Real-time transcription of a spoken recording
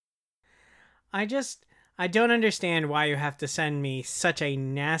I don't understand why you have to send me such a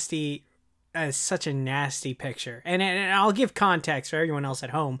nasty picture. And I'll give context for everyone else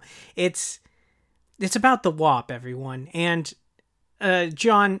at home. It's about the WAP, everyone. And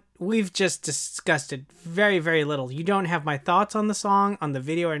John, we've just discussed it very, very little. You don't have my thoughts on the song, on the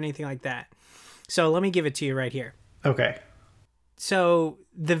video, or anything like that. So let me give it to you right here. Okay. So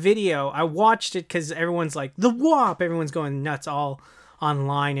the video, I watched it because everyone's like, the WAP! Everyone's going nuts all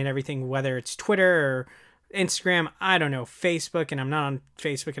online and everything, whether it's Twitter or Instagram, I don't know, Facebook, and I'm not on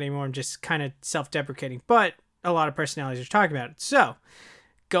Facebook anymore. I'm just kind of self-deprecating. But a lot of personalities are talking about it. So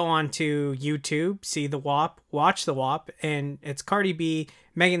go on to YouTube, see the WAP, watch the WAP, and it's Cardi B,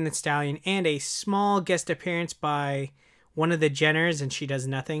 Megan Thee Stallion, and a small guest appearance by one of the Jenners, and she does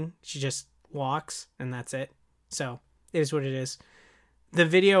nothing. She just walks, and that's it. So it is what it is. The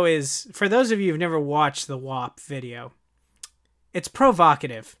video is, for those of you who've never watched the WAP video, it's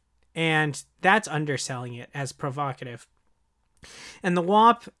provocative, and that's underselling it as provocative. And the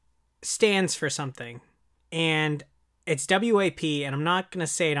WAP stands for something, and it's WAP, and I'm not going to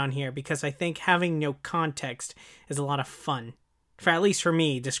say it on here because I think having no context is a lot of fun. For at least for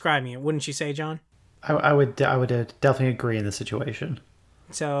me, describing it. Wouldn't you say, John? I would definitely agree in this situation.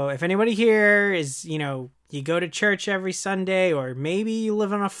 So if anybody here is, you go to church every Sunday, or maybe you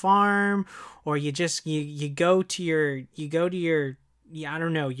live on a farm, or you just, you go to your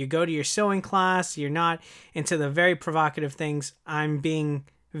sewing class, you're not into the very provocative things, I'm being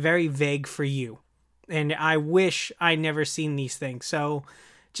very vague for you. And I wish I never seen these things. So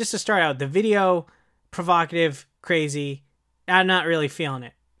just to start out, the video, provocative, crazy, I'm not really feeling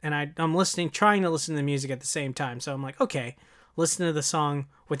it. And I'm trying to listen to the music at the same time. So I'm like, okay, listen to the song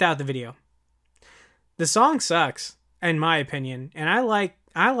without the video. The song sucks, in my opinion. And I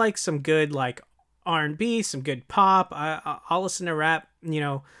like some good like R&B, some good pop. I'll listen to rap,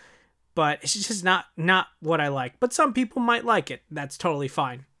 but it's just not what I like. But some people might like it. That's totally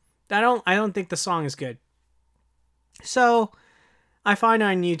fine. I don't think the song is good. So I find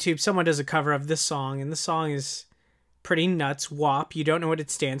on YouTube someone does a cover of this song, and the song is pretty nuts. WAP. You don't know what it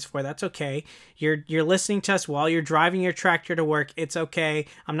stands for. That's okay. You're listening to us while you're driving your tractor to work. It's okay.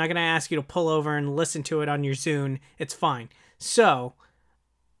 I'm not gonna ask you to pull over and listen to it on your Zune. It's fine. So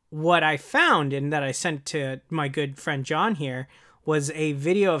what I found, and that I sent to my good friend John here, was a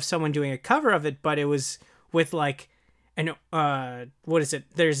video of someone doing a cover of it, but it was with like what is it?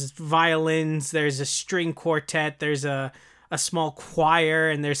 There's violins, there's a string quartet, there's a small choir,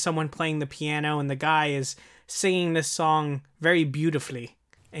 and there's someone playing the piano, and the guy is singing this song very beautifully.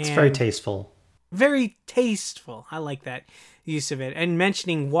 And it's very tasteful. Very tasteful. I like that use of it. And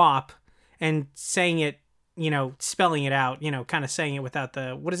mentioning WAP and saying it, spelling it out, kind of saying it without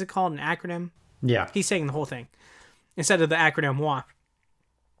the, what is it called? An acronym? Yeah. He's saying the whole thing instead of the acronym WAP.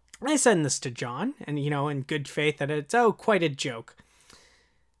 I send this to John, and, in good faith that it's, quite a joke.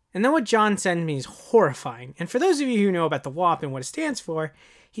 And then what John sent me is horrifying. And for those of you who know about the WAP and what it stands for,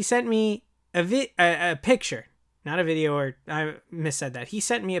 he sent me a picture, not a video, or I missaid that. He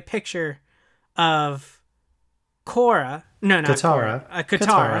sent me a picture of Katara.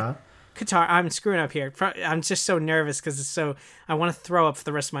 I'm screwing up here. I'm just so nervous because I want to throw up for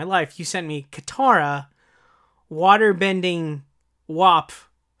the rest of my life. You sent me Katara waterbending WAP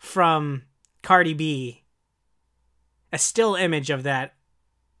from Cardi B, a still image of that,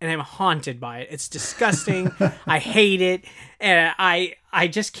 and I'm haunted by it. It's disgusting. I hate it, and I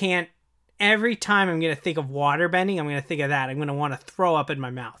just can't. Every time I'm going to think of waterbending, I'm going to think of that. I'm going to want to throw up in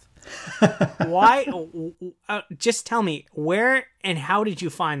my mouth. Why? Just tell me, where and how did you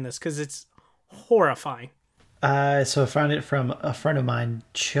find this? Because it's horrifying. So I found it from a friend of mine,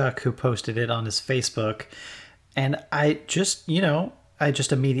 Chuck, who posted it on his Facebook. And I just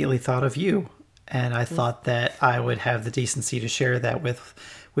immediately thought of you. And I thought that I would have the decency to share that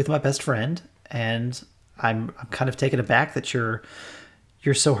with my best friend. And I'm kind of taken aback that you're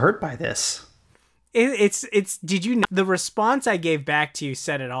so hurt by this. It's did you know the response I gave back to you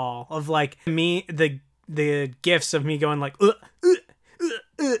said it all, of like me, the gifs of me going like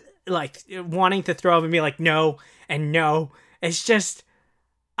like wanting to throw up and be like no and no. It's just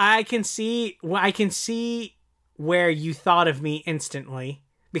I can see where you thought of me instantly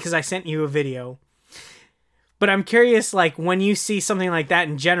because I sent you a video. But I'm curious, like, when you see something like that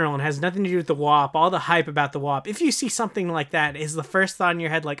in general and has nothing to do with the WAP, all the hype about the WAP, if you see something like that, is the first thought in your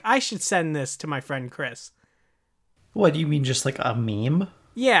head, like, I should send this to my friend Chris? What, do you mean just like a meme?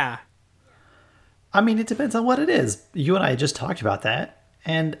 Yeah. I mean, it depends on what it is. You and I just talked about that,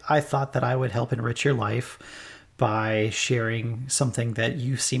 and I thought that I would help enrich your life by sharing something that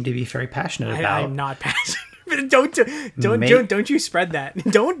you seem to be very passionate about. I'm not passionate Don't you spread that.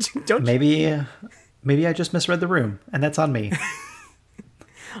 Don't. Maybe I just misread the room, and that's on me.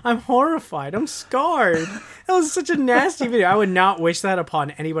 I'm horrified. I'm scarred. That was such a nasty video. I would not wish that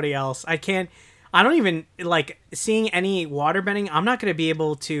upon anybody else. I don't even like seeing any waterbending. I'm not going to be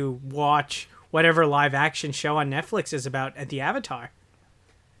able to watch whatever live action show on Netflix is about at the Avatar.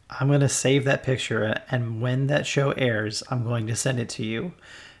 I'm going to save that picture, and when that show airs, I'm going to send it to you,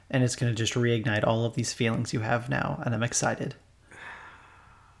 and it's going to just reignite all of these feelings you have now, and I'm excited.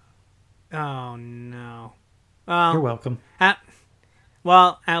 Oh, no. You're welcome.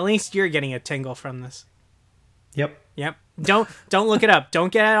 Well, at least you're getting a tingle from this. Yep. Don't look it up.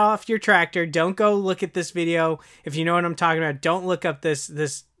 Don't get off your tractor. Don't go look at this video. If you know what I'm talking about, don't look up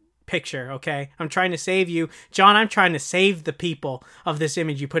this picture, okay? I'm trying to save you. John, I'm trying to save the people of this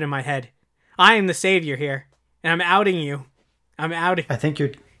image you put in my head. I am the savior here, and I'm outing you. I think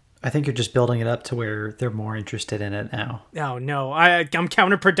you're just building it up to where they're more interested in it now. Oh, no. I'm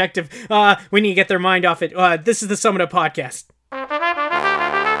counterproductive. We need to get their mind off it. This is the Summit Up Podcast.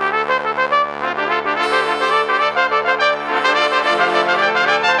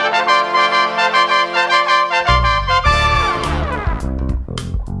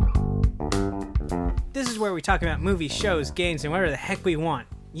 This is where we talk about movies, shows, games, and whatever the heck we want.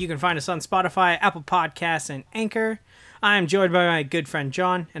 You can find us on Spotify, Apple Podcasts, and Anchor. I'm joined by my good friend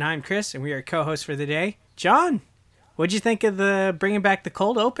John, and I'm Chris, and we are co-hosts for the day. John, what'd you think of the bringing back the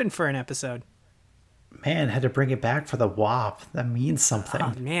cold open for an episode? Man, had to bring it back for the WAP. That means something.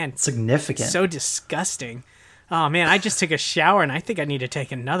 Oh, man. Significant. So disgusting. Oh, man, I just took a shower, and I think I need to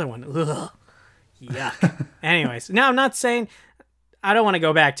take another one. Ugh. Yuck. Anyways, no, I'm not saying... I don't want to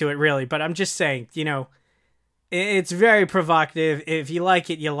go back to it, really, but I'm just saying, it's very provocative. If you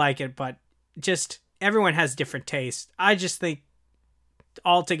like it, you like it, but just everyone has different tastes. I just think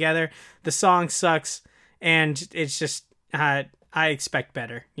altogether the song sucks, and it's just I expect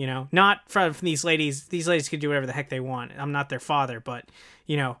better, not from these ladies. These ladies can do whatever the heck they want. I'm not their father, but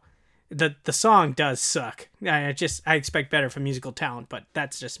the song does suck. I expect better from musical talent, but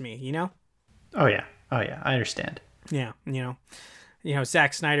that's just me, Oh yeah, I understand. Yeah,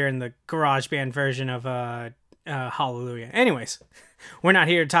 Zack Snyder and the garage band version of Hallelujah. Anyways, we're not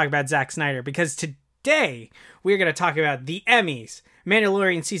here to talk about Zack Snyder, because today we're going to talk about the Emmys,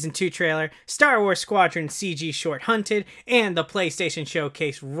 Mandalorian Season 2 trailer, Star Wars Squadron CG Short Hunted, and the PlayStation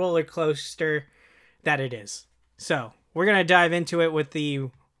Showcase roller coaster that it is. So, we're going to dive into it with the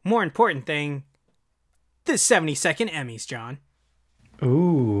more important thing, the 70-second Emmys, John.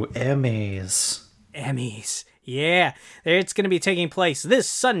 Ooh, Emmys. Yeah, it's going to be taking place this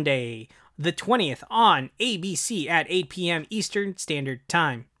Sunday, the 20th, on ABC at 8 p.m. Eastern Standard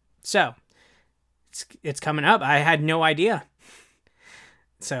Time. So, it's coming up. I had no idea.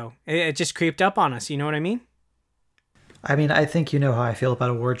 So, it just creeped up on us, you know what I mean? I think you know how I feel about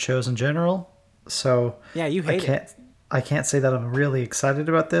award shows in general. So, yeah, you hate it. I can't say that I'm really excited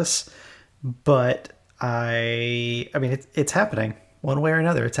about this, but it's happening. One way or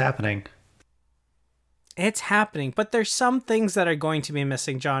another, it's happening. It's happening, but there's some things that are going to be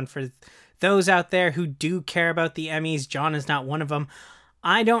missing, John. For those out there who do care about the Emmys, John is not one of them.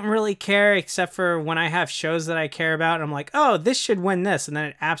 I don't really care, except for when I have shows that I care about, and I'm like, oh, this should win this, and then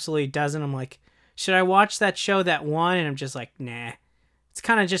it absolutely doesn't. I'm like, should I watch that show that won? And I'm just like, nah. It's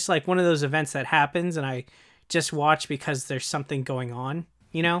kind of just like one of those events that happens, and just watch because there's something going on,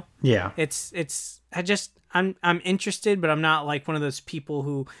 you know? Yeah. I'm interested, but I'm not like one of those people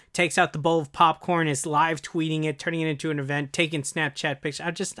who takes out the bowl of popcorn, is live tweeting it, turning it into an event, taking Snapchat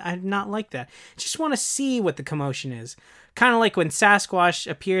pictures. I'm not like that. Just want to see what the commotion is. Kind of like when Sasquatch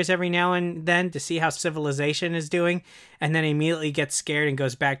appears every now and then to see how civilization is doing, and then immediately gets scared and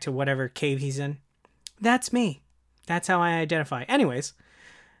goes back to whatever cave he's in. That's me. That's how I identify. Anyways,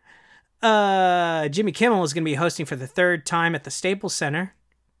 Jimmy Kimmel is going to be hosting for the third time at the Staples Center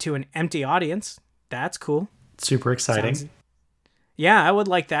to an empty audience. That's cool. Super exciting. Yeah, I would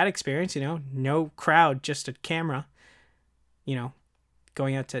like that experience, no crowd, just a camera,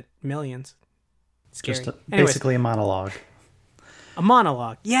 going out to millions. Scary. Basically a monologue. A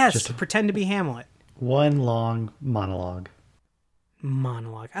monologue. Yes, Just pretend to be Hamlet. One long monologue.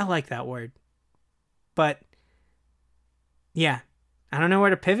 Monologue. I like that word. But, yeah, I don't know where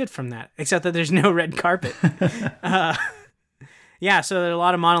to pivot from that, except that there's no red carpet. Yeah, so there are a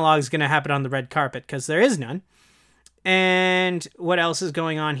lot of monologues going to happen on the red carpet because there is none. And what else is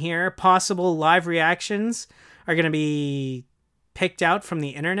going on here? Possible live reactions are going to be picked out from the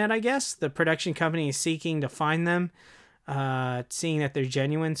internet, I guess. The production company is seeking to find them, seeing that they're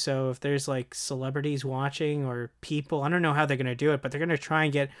genuine. So if there's like celebrities watching or people, I don't know how they're going to do it, but they're going to try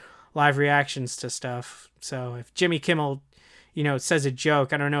and get live reactions to stuff. So if Jimmy Kimmel, says a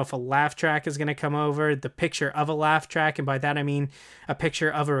joke, I don't know if a laugh track is going to come over, the picture of a laugh track. And by that, I mean a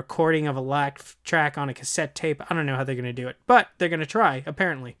picture of a recording of a laugh track on a cassette tape. I don't know how they're going to do it, but they're going to try,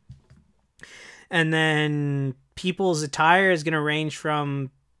 apparently. And then people's attire is going to range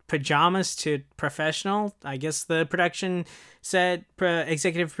from pajamas to professional. I guess the production said,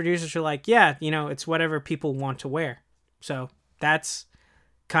 executive producers are like, yeah, it's whatever people want to wear. So that's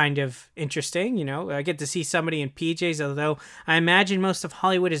kind of interesting. I get to see somebody in PJs, although I imagine most of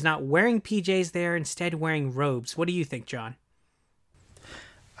Hollywood is not wearing PJs. They're instead wearing robes. What do you think, John?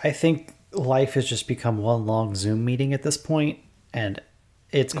 I think life has just become one long Zoom meeting at this point, and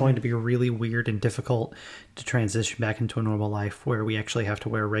it's going to be really weird and difficult to transition back into a normal life where we actually have to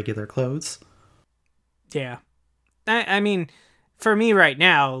wear regular clothes. Yeah. I mean, for me right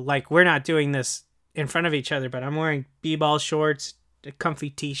now, like, we're not doing this in front of each other, but I'm wearing b-ball shorts, a comfy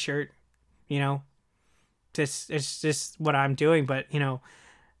t-shirt, it's just what I'm doing. But,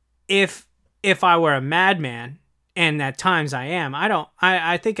 if I were a madman, and at times I am,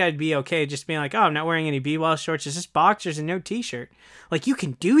 I think I'd be okay just being like, oh, I'm not wearing any b-ball shorts, it's just boxers and no t-shirt. Like, you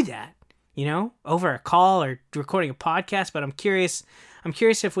can do that, over a call or recording a podcast. But I'm curious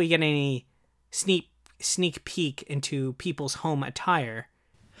if we get any sneak peek into people's home attire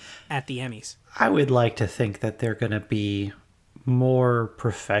at the Emmys. I would like to think that they're going to be more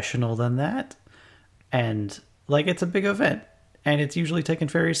professional than that. And, like, it's a big event, and it's usually taken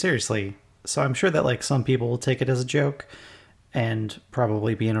very seriously. So I'm sure that, like, some people will take it as a joke and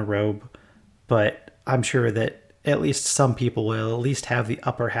probably be in a robe. But I'm sure that at least some people will at least have the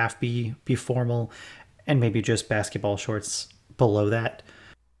upper half be formal, and maybe just basketball shorts below that.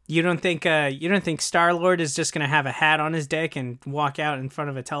 You don't think Star-Lord is just going to have a hat on his dick and walk out in front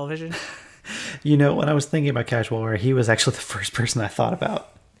of a television? When I was thinking about casual wear, he was actually the first person I thought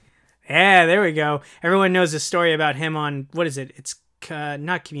about. Yeah, there we go. Everyone knows the story about him on, what is it? It's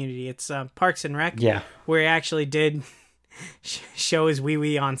not Community. It's Parks and Rec. Yeah. Where he actually did show his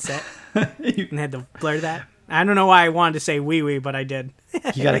wee-wee on set and had to blur that. I don't know why I wanted to say wee-wee, but I did.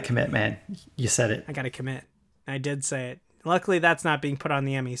 You got to commit, man. You said it. I got to commit. I did say it. Luckily, that's not being put on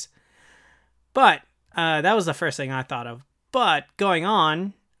the Emmys. But that was the first thing I thought of. But going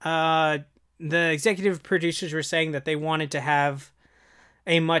on, the executive producers were saying that they wanted to have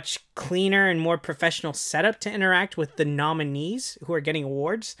a much cleaner and more professional setup to interact with the nominees who are getting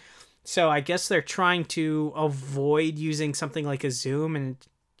awards. So I guess they're trying to avoid using something like a Zoom and,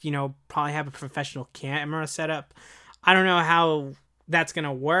 probably have a professional camera setup. I don't know how that's going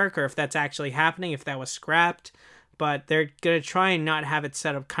to work or if that's actually happening, if that was scrapped. But they're going to try and not have it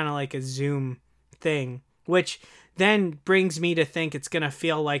set up kind of like a Zoom thing, which then brings me to think it's going to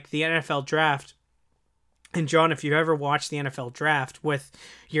feel like the NFL draft. And John, if you ever watched the NFL draft with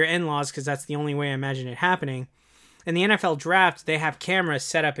your in-laws, because that's the only way I imagine it happening, in the NFL draft, they have cameras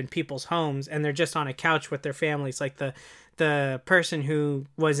set up in people's homes, and they're just on a couch with their families. Like the person who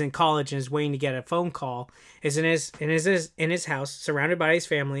was in college and is waiting to get a phone call is in his house, surrounded by his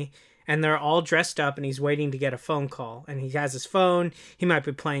family, and they're all dressed up, and he's waiting to get a phone call. And he has his phone. He might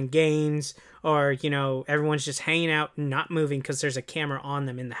be playing games, or, everyone's just hanging out and not moving because there's a camera on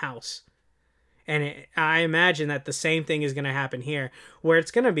them in the house. And I imagine that the same thing is going to happen here, where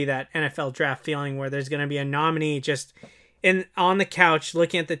it's going to be that NFL draft feeling where there's going to be a nominee just on the couch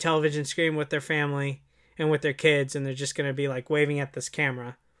looking at the television screen with their family and with their kids, and they're just going to be like waving at this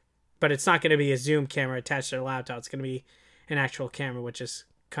camera. But it's not going to be a Zoom camera attached to their laptop. It's going to be an actual camera, which is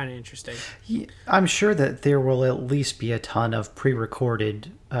kind of interesting. Yeah, I'm sure that there will at least be a ton of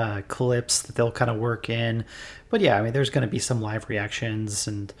pre-recorded clips that they'll kind of work in. But yeah, I mean, there's going to be some live reactions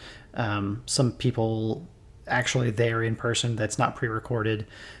and some people actually there in person that's not pre-recorded.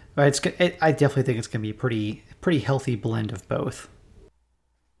 But I definitely think it's going to be a pretty healthy blend of both.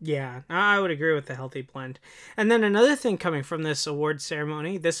 Yeah, I would agree with the healthy blend. And then another thing coming from this award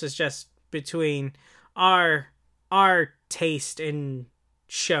ceremony, this is just between our taste in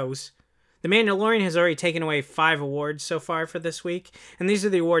shows. The Mandalorian has already taken away 5 awards so far for this week, and these are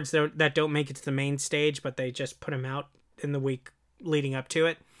the awards that don't make it to the main stage, but they just put them out in the week leading up to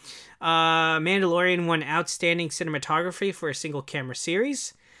it. Mandalorian won Outstanding Cinematography for a single camera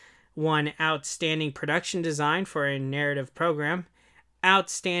series, won Outstanding Production Design for a narrative program,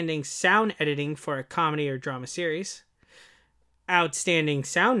 Outstanding Sound Editing for a comedy or drama series, Outstanding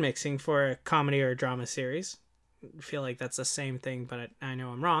Sound Mixing for a comedy or drama series. I feel like that's the same thing, but I know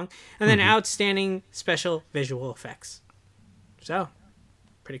I'm wrong. And then Outstanding Special Visual Effects. So,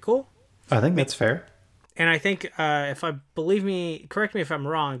 pretty cool. I think that's fair. And I think, correct me if I'm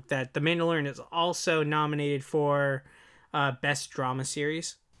wrong, that The Mandalorian is also nominated for Best Drama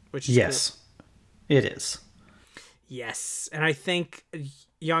Series. which is Yes, it is. Yes, and I think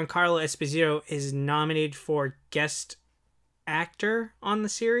Giancarlo Esposito is nominated for guest actor on the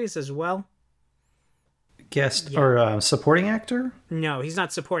series as well. Guest or supporting actor? No, he's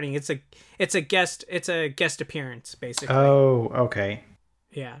not supporting. It's a guest appearance basically. Oh, okay.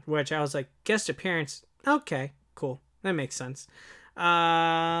 Yeah, which I was like, guest appearance. Okay, cool. That makes sense.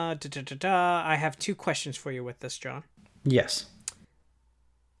 I have 2 questions for you with this, John. Yes.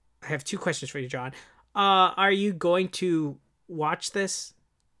 I have 2 questions for you, John. Are you going to watch this?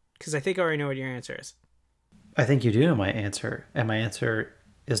 Because I think I already know what your answer is. I think you do know my answer, and my answer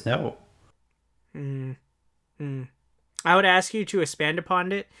is no. I would ask you to expand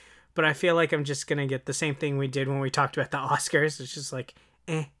upon it, but I feel like I'm just gonna get the same thing we did when we talked about the Oscars. It's just like,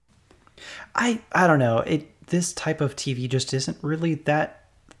 eh. I don't know. This type of TV just isn't really that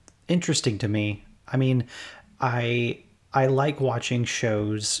interesting to me. I mean, I like watching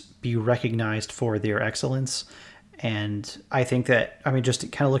shows be recognized for their excellence, and I think that, I mean,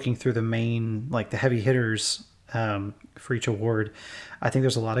 just kind of looking through the main, like the heavy hitters for each award, I think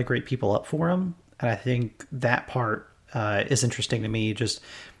there's a lot of great people up for them, and I think that part is interesting to me. Just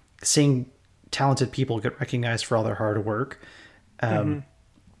seeing talented people get recognized for all their hard work.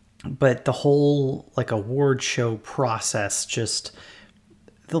 But the whole like award show process, just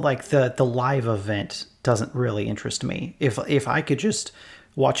the live event doesn't really interest me. If I could just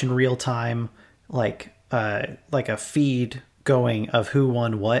watch in real time, like a feed going of who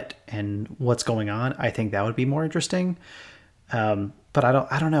won what and what's going on, I think that would be more interesting. But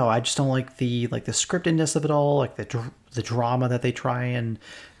I don't know. I just don't like the scriptedness of it all, like the drama that they try and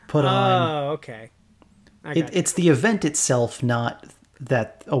put on. Oh, okay. It's the event itself, not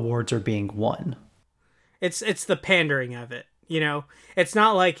that awards are being won. It's the pandering of it, you know? It's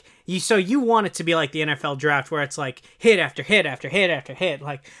not like you want it to be like the NFL draft where it's like hit after hit after hit after hit.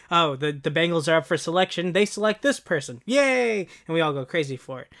 Like, oh, the Bengals are up for selection. They select this person. Yay! And we all go crazy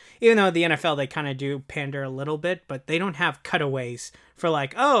for it. Even though the NFL, they kind of do pander a little bit, but they don't have cutaways for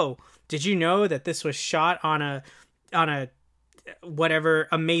like, oh, did you know that this was shot on a whatever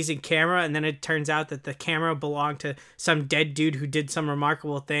amazing camera, and then it turns out that the camera belonged to some dead dude who did some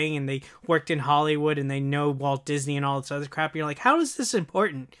remarkable thing, and they worked in Hollywood and they know Walt Disney and all this other crap. You're like, how is this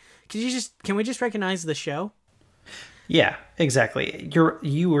important? Can we just recognize the show? Yeah, exactly.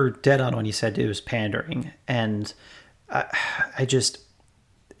 You were dead on when you said it was pandering, and I just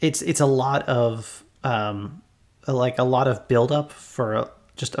it's a lot of build up for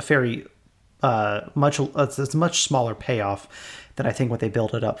just a very it's a much smaller payoff than I think what they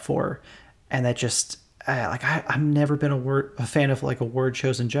built it up for. And that just I've never been a fan of like award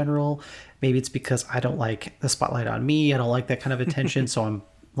shows in general. Maybe it's because I don't like the spotlight on me. I don't like that kind of attention. So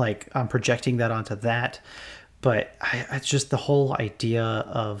I'm projecting that onto that. But it's just the whole idea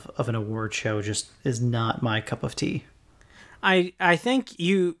of an award show just is not my cup of tea. I think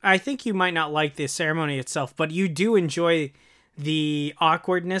you might not like the ceremony itself, but you do enjoy the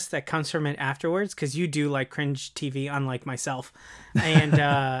awkwardness that comes from it afterwards, because you do like cringe TV, unlike myself. And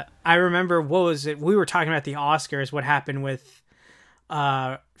I remember, what was it? We were talking about the Oscars, what happened with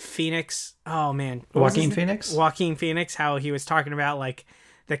Phoenix. Oh man, Joaquin Phoenix. Joaquin Phoenix, how he was talking about like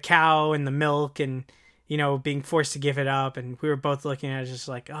the cow and the milk, and being forced to give it up, and we were both looking at it just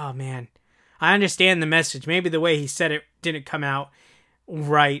like, oh man, I understand the message. Maybe the way he said it didn't come out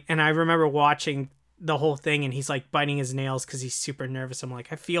right. And I remember watching the whole thing, and he's like biting his nails because he's super nervous. I'm like,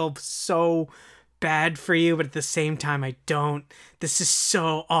 I feel so bad for you, but at the same time I don't. This is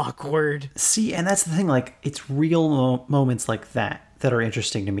so awkward. See, and that's the thing, like, it's real moments like that are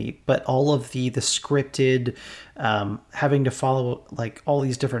interesting to me, but all of the scripted, having to follow like all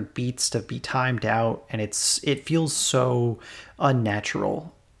these different beats to be timed out, and it feels so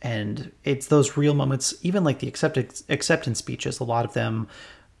unnatural. And it's those real moments, even like the acceptance speeches, a lot of them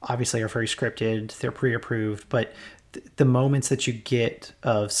obviously are very scripted, they're pre-approved, but the moments that you get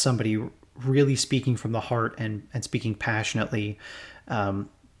of somebody really speaking from the heart and speaking passionately,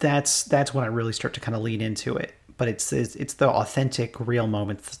 that's when I really start to kind of lean into it. But it's the authentic, real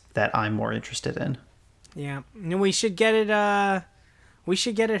moments that I'm more interested in. Yeah, and we should get it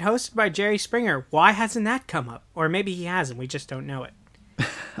hosted by Jerry Springer. Why hasn't that come up? Or maybe he hasn't, we just don't know it.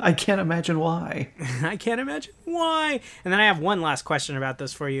 I can't imagine why. I can't imagine why. And then I have one last question about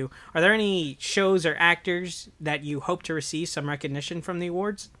this for you. Are there any shows or actors that you hope to receive some recognition from the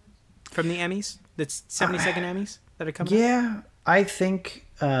awards? From the Emmys? That's 72nd Emmys that are coming up? Yeah, I think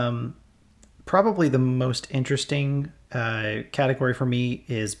probably the most interesting category for me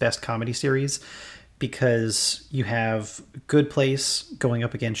is Best Comedy Series, because you have Good Place going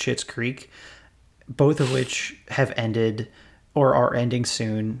up against Schitt's Creek, both of which have ended or are ending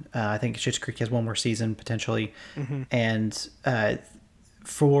soon. I think Schitt's Creek has one more season potentially, and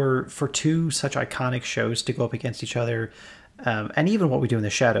for two such iconic shows to go up against each other, and even What We Do in the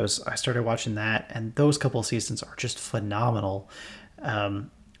Shadows, I started watching that, and those couple of seasons are just phenomenal.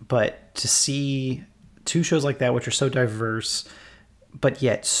 But to see two shows like that, which are so diverse, but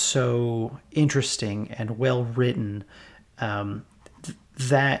yet so interesting and well written,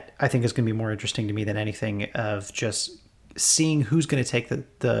 that I think is going to be more interesting to me than anything of just seeing who's going to take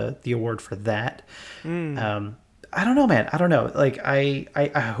the award for that. I don't know, man. I don't know. Like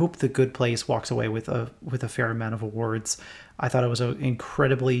I hope The Good Place walks away with a fair amount of awards. I thought it was an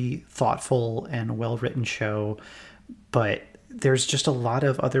incredibly thoughtful and well written show, but there's just a lot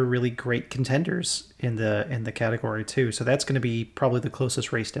of other really great contenders in the category too. So that's going to be probably the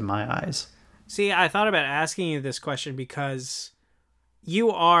closest race in my eyes. See, I thought about asking you this question because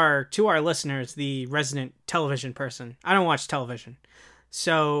you are, to our listeners, the resident television person. I don't watch television,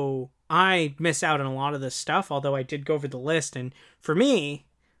 so I miss out on a lot of this stuff, although I did go over the list. And for me,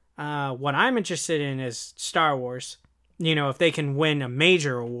 what I'm interested in is Star Wars. You know, if they can win a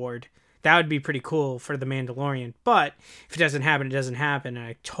major award, that would be pretty cool for The Mandalorian. But if it doesn't happen, it doesn't happen. And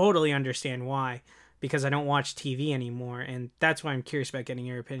I totally understand why, because I don't watch TV anymore. And that's why I'm curious about getting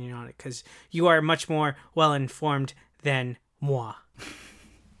your opinion on it, because you are much more well-informed than moi.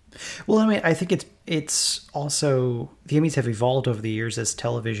 Well, I mean, I think it's also, the Emmys have evolved over the years as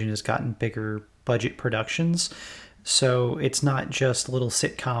television has gotten bigger budget productions. So it's not just little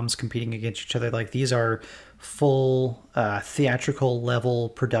sitcoms competing against each other. Like, these are full theatrical level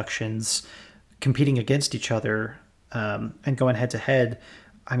productions competing against each other, and going head to head.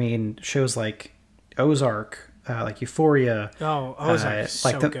 I mean, shows like Ozark, like Euphoria. Oh, Ozark is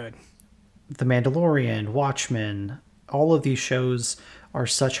so good. The Mandalorian, Watchmen, all of these shows are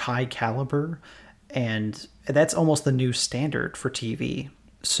such high caliber, and that's almost the new standard for TV.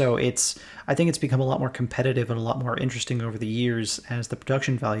 So I think it's become a lot more competitive and a lot more interesting over the years as the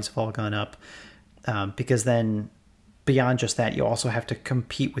production values have all gone up, because then beyond just that, you also have to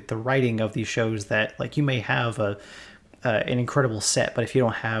compete with the writing of these shows that, like, you may have an incredible set, but if you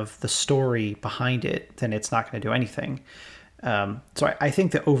don't have the story behind it, then it's not going to do anything. So I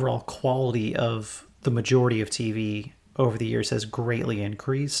think the overall quality of the majority of TV over the years has greatly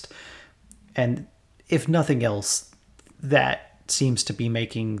increased. And if nothing else, that seems to be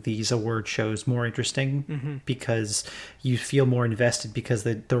making these award shows more interesting, because you feel more invested because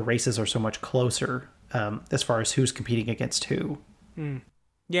the races are so much closer, as far as who's competing against who.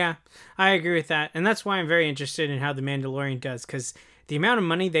 Yeah, I agree with that. And that's why I'm very interested in how The Mandalorian does, because the amount of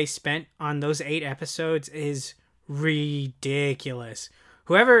money they spent on those 8 episodes is ridiculous.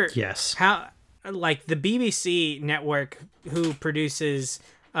 Yes. Like the BBC network who produces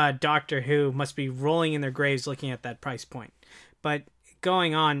Doctor Who must be rolling in their graves looking at that price point. But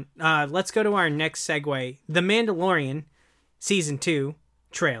going on, let's go to our next segue. The Mandalorian Season 2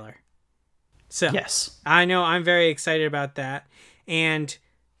 trailer. So, yes, I know I'm very excited about that. And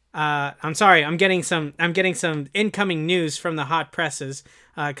I'm sorry, I'm getting some incoming news from the hot presses,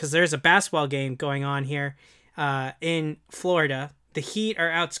 because there's a basketball game going on here in Florida. The Heat are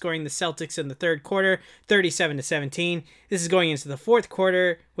outscoring the Celtics in the third quarter, 37-17. This is going into the fourth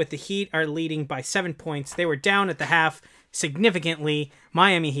quarter, with the Heat are leading by 7 points. They were down at the half significantly.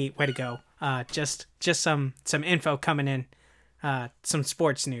 Miami Heat, way to go. Just some info coming in, some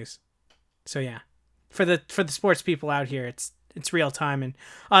sports news. So yeah, for the sports people out here, it's real time, and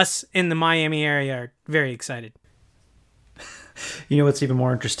us in the Miami area are very excited. You know what's even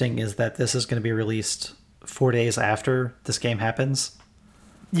more interesting is that this is going to be released 4 days after this game happens.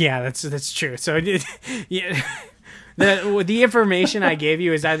 Yeah, that's true. So yeah, the information I gave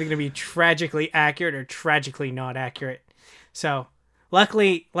you is either going to be tragically accurate or tragically not accurate. So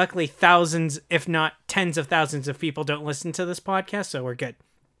luckily thousands, if not tens of thousands of people don't listen to this podcast, so we're good.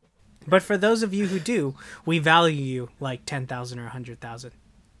 But for those of you who do, we value you like 10,000 or 100,000.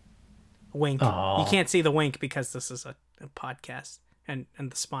 Wink. Aww. You can't see the wink because this is a podcast. And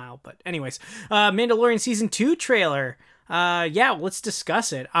the smile. But anyways, Mandalorian Season 2 trailer. Yeah, let's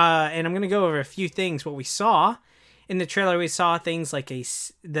discuss it. And I'm going to go over a few things. What we saw in the trailer, we saw things like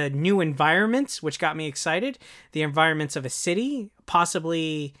the new environments, which got me excited. The environments of a city,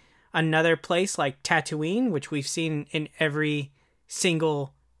 possibly another place like Tatooine, which we've seen in every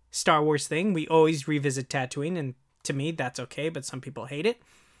single Star Wars thing. We always revisit Tatooine, and to me, that's okay, but some people hate it.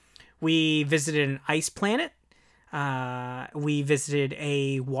 We visited an ice planet. We visited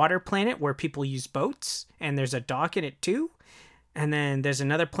a water planet where people use boats, and there's a dock in it too. And then there's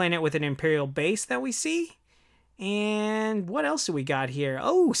another planet with an Imperial base that we see. And what else do we got here?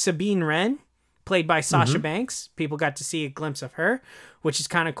 Oh, Sabine Wren played by Sasha Banks. People got to see a glimpse of her, which is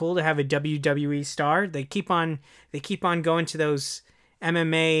kind of cool to have a WWE star. They keep on going to those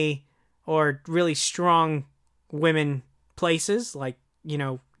MMA or really strong women places, like, you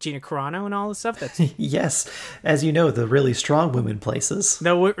know, Gina Carano and all this stuff. That's Yes, as you know, the really strong women places.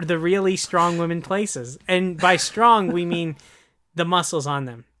 the really strong women places, and by strong we mean the muscles on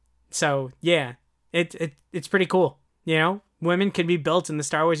them. So yeah, it's pretty cool. You know, women can be built in the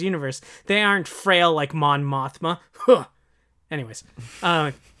Star Wars universe. They aren't frail like Mon Mothma. Anyways,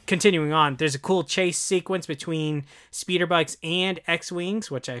 continuing on, there's a cool chase sequence between speeder bikes and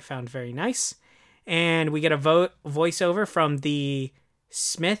X-wings, which I found very nice. And we get a voiceover from the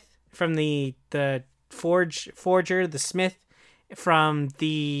Smith, from the forger, the Smith, from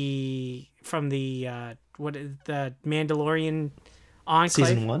the Mandalorian Enclave.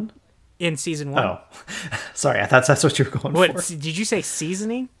 Season 1? In season 1. Oh, sorry, I thought that's what you were going for. Did you say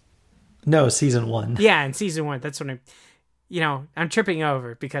seasoning? No, season 1. Yeah, in season 1. That's what I'm tripping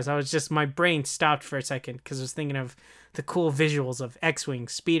over because my brain stopped for a second because I was thinking of the cool visuals of X-Wing,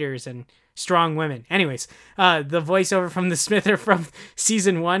 speeders, and strong women. Anyways, the voiceover from the Smither from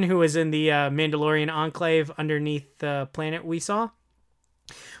season 1, who was in the Mandalorian Enclave underneath the planet we saw.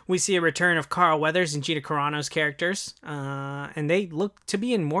 We see a return of Carl Weathers and Gina Carano's characters, and they look to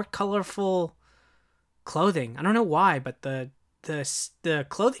be in more colorful clothing. I don't know why, but the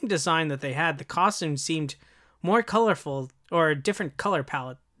clothing design that they had, the costume seemed more colorful or a different color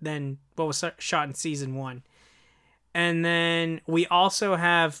palette than what was shot in season 1. And then we also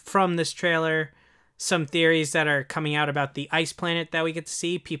have from this trailer some theories that are coming out about the ice planet that we get to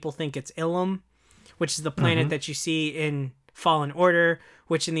see. People think it's Ilum, which is the planet that you see in Fallen Order,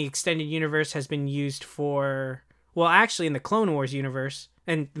 which in the extended universe has been used for, well, actually in the Clone Wars universe,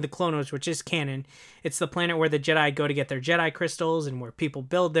 and the Clone Wars, which is canon, it's the planet where the Jedi go to get their Jedi crystals and where people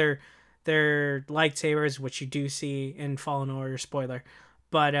build their lightsabers, which you do see in Fallen Order, spoiler.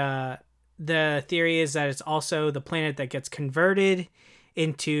 But the theory is that it's also the planet that gets converted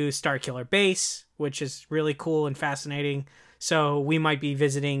into Starkiller Base, which is really cool and fascinating. So we might be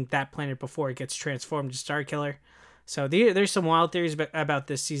visiting that planet before it gets transformed to Starkiller. So there's some wild theories about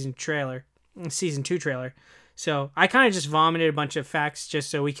this season 2 trailer. So I kind of just vomited a bunch of facts just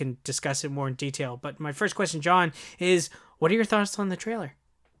so we can discuss it more in detail. But my first question, John, is what are your thoughts on the trailer?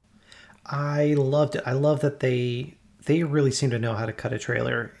 I loved it. I love that they really seem to know how to cut a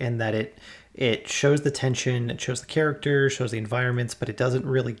trailer, and that it shows the tension, it shows the characters, shows the environments, but it doesn't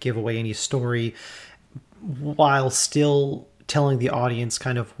really give away any story while still telling the audience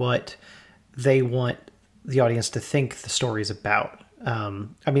kind of what they want the audience to think the story is about.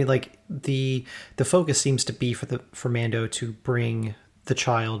 I mean, like the focus seems to be for Mando to bring the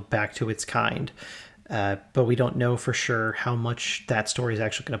child back to its kind. But we don't know for sure how much that story is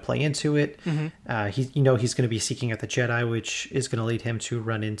actually going to play into it. He's going to be seeking out the Jedi, which is going to lead him to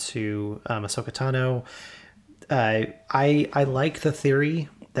run into Ahsoka Tano. I like the theory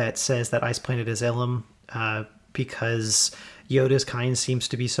that says that Ice Planet is Ilum, because Yoda's kind seems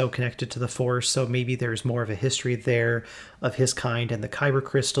to be so connected to the Force, so maybe there's more of a history there of his kind and the Kyber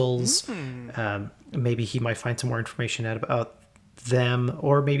crystals. Maybe he might find some more information out about them,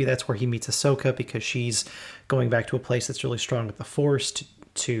 or maybe that's where he meets Ahsoka, because she's going back to a place that's really strong with the Force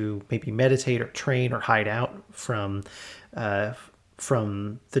to maybe meditate or train or hide out from the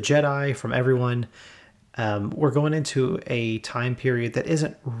Jedi, from everyone. We're going into a time period that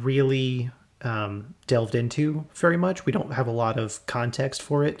isn't really delved into very much. We don't have a lot of context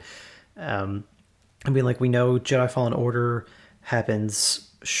for it. I mean, like, we know Jedi Fallen Order happens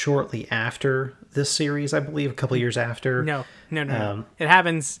shortly after this series, I believe, a couple of years after. No. It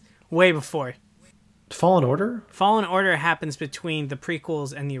happens way before. Fallen Order? Fallen Order happens between the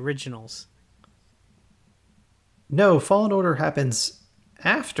prequels and the originals. No, Fallen Order happens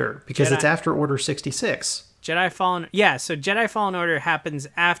after, because it's after Order 66. So Jedi Fallen Order happens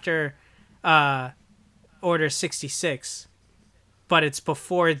after Order 66, but it's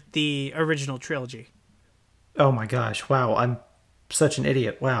before the original trilogy. Oh my gosh, wow, I'm such an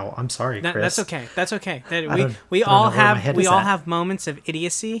idiot. Wow, I'm sorry, Chris. That's okay. We all have moments of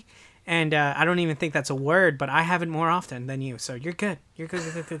idiocy, and I don't even think that's a word, but I have it more often than you. So you're good. You're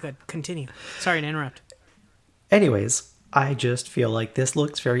good. Continue. Sorry to interrupt. Anyways, I just feel like this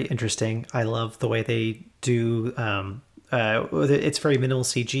looks very interesting. I love the way they do. It's very minimal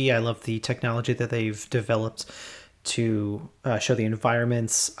CG. I love the technology that they've developed to show the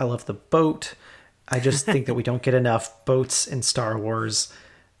environments. I love the boat. I just think that we don't get enough boats in Star Wars,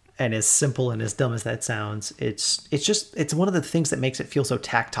 and as simple and as dumb as that sounds, it's one of the things that makes it feel so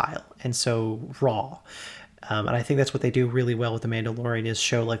tactile and so raw. And I think that's what they do really well with The Mandalorian, is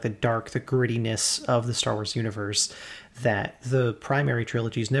show like the dark, the grittiness of the Star Wars universe that the primary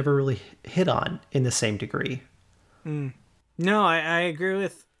trilogies never really hit on in the same degree. No, I agree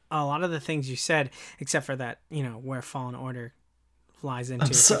with a lot of the things you said, except for that, where Fallen Order flies into.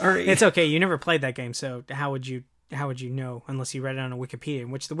 I'm sorry. It's okay. You never played that game, so how would you know unless you read it on a Wikipedia,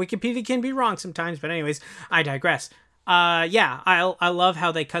 in which the Wikipedia can be wrong sometimes. But anyways, I digress. Yeah, I love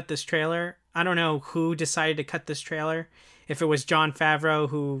how they cut this trailer. I don't know who decided to cut this trailer. If it was Jon Favreau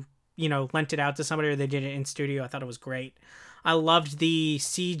who, lent it out to somebody, or they did it in studio. I thought it was great. I loved the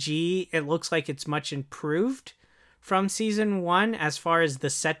CG. It looks like it's much improved from season 1 as far as the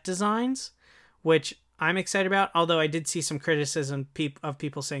set designs, which I'm excited about. Although I did see some criticism of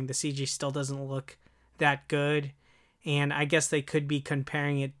people saying the CG still doesn't look that good. And I guess they could be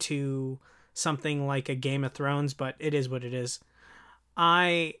comparing it to something like a Game of Thrones, but it is what it is.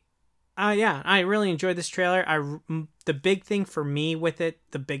 I really enjoyed this trailer. The big thing for me with it,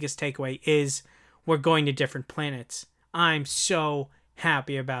 the biggest takeaway, is we're going to different planets. I'm so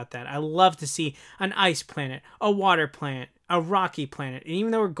happy about that. I love to see an ice planet, a water planet, a rocky planet. And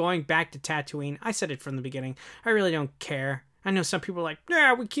even though we're going back to Tatooine, I said it from the beginning, I really don't care. I know some people are like,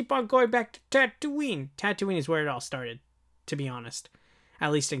 yeah, we keep on going back to Tatooine. Tatooine is where it all started, to be honest.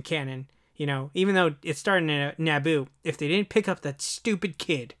 At least in canon. Even though it started in Naboo, if they didn't pick up that stupid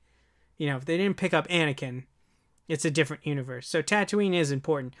kid, if they didn't pick up Anakin, it's a different universe. So Tatooine is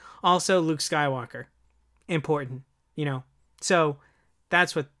important. Also, Luke Skywalker, important. So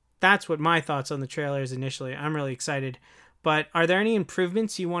that's what my thoughts on the trailer is initially. I'm really excited. But are there any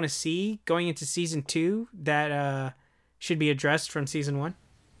improvements you want to see going into season 2 that should be addressed from season 1?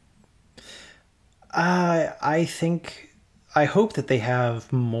 I hope that they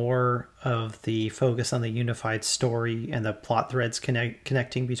have more of the focus on the unified story and the plot threads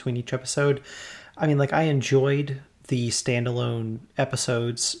connecting between each episode. I mean, I enjoyed the standalone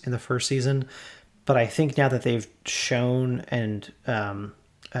episodes in the first season, but I think now that they've shown and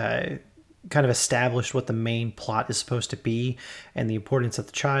kind of established what the main plot is supposed to be and the importance of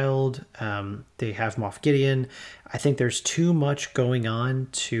the child, they have Moff Gideon. I think there's too much going on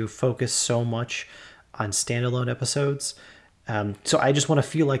to focus so much on standalone episodes. So I just want to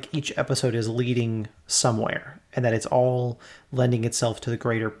feel like each episode is leading somewhere and that it's all lending itself to the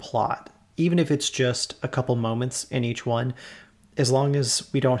greater plot. Even if it's just a couple moments in each one, as long as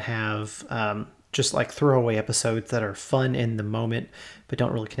we don't have just throwaway episodes that are fun in the moment but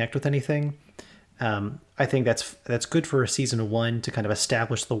don't really connect with anything. I think that's good for season 1 to kind of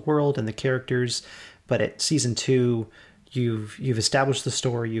establish the world and the characters, but at season 2, you've established the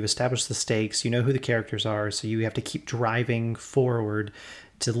story, you've established the stakes, you know who the characters are, so you have to keep driving forward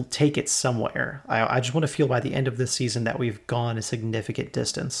to take it somewhere. I just want to feel by the end of this season that we've gone a significant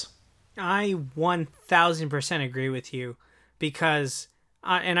distance. I 1000% agree with you, because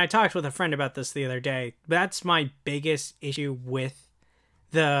and I talked with a friend about this the other day. That's my biggest issue with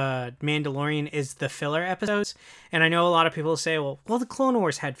the Mandalorian is the filler episodes. And I know a lot of people say, well, the Clone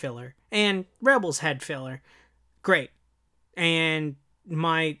Wars had filler and Rebels had filler. Great. And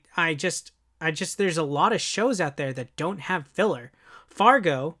I just there's a lot of shows out there that don't have filler.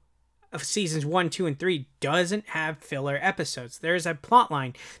 Fargo of seasons 1, 2, and 3 doesn't have filler episodes. There's a plot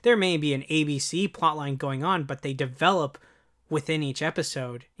line. There may be an ABC plot line going on, but they develop within each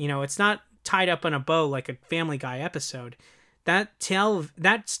episode. It's not tied up in a bow like a Family Guy episode. That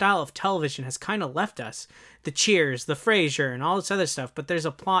style of television has kind of left us. The Cheers, the Frasier, and all this other stuff, but there's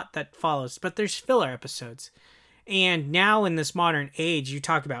a plot that follows, but there's filler episodes. And now in this modern age, you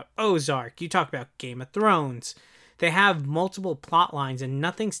talk about Ozark, you talk about Game of Thrones. They have multiple plot lines and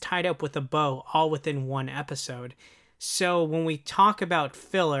nothing's tied up with a bow all within one episode. So when we talk about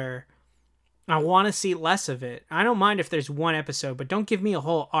filler, I want to see less of it. I don't mind if there's one episode, but don't give me a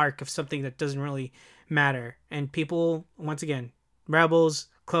whole arc of something that doesn't really matter. And people, once again, Rebels,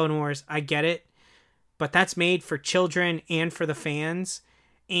 Clone Wars, I get it. But that's made for children and for the fans.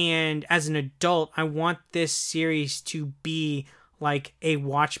 And as an adult, I want this series to be like a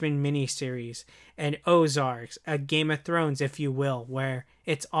Watchmen miniseries, an Ozarks, a Game of Thrones, if you will, where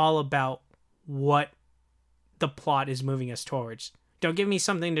it's all about what the plot is moving us towards. Don't give me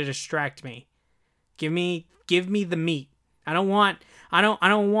something to distract me. Give me the meat. I don't want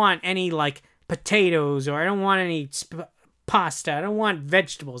any like potatoes, or I don't want any pasta. I don't want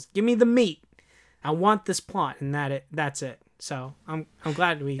vegetables. Give me the meat. I want this plot, and that's it. So I'm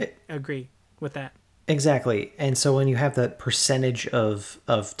glad we agree with that. Exactly. And so when you have that percentage of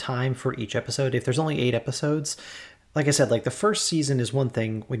time for each episode, if there's only 8 episodes, like I said, like the first season is one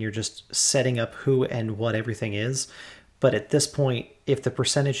thing when you're just setting up who and what everything is. But at this point, if the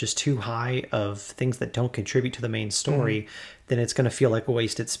percentage is too high of things that don't contribute to the main story, then it's going to feel like a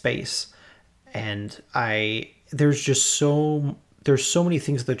wasted space. And there's so many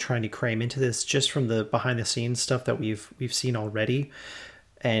things that they're trying to cram into this just from the behind the scenes stuff that we've seen already.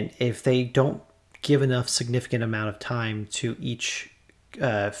 And if they don't give enough significant amount of time to each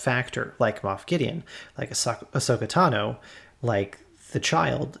factor, like Moff Gideon, like Ahsoka Tano, like the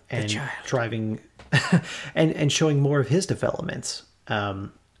child, driving and showing more of his developments,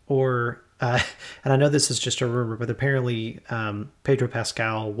 and I know this is just a rumor, but apparently Pedro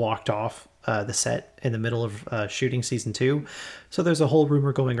Pascal walked off the set in the middle of shooting season 2. So there's a whole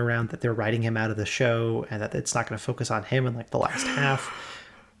rumor going around that they're writing him out of the show and that it's not going to focus on him in like the last half.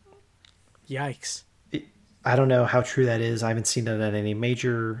 Yikes. I don't know how true that is. I haven't seen it on any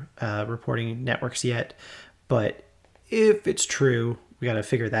major reporting networks yet, but if it's true, we got to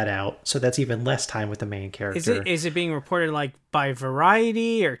figure that out. So that's even less time with the main character. Is it being reported like by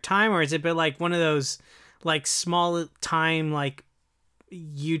Variety or Time, or is it been like one of those like small time like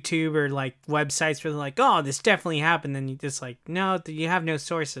YouTube or like websites where they're like, oh, this definitely happened, then you just like, no, you have no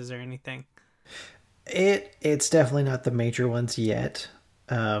sources or anything? It's definitely not the major ones yet.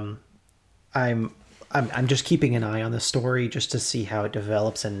 I'm just keeping an eye on the story just to see how it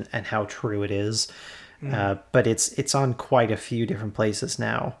develops and how true it is. But it's on quite a few different places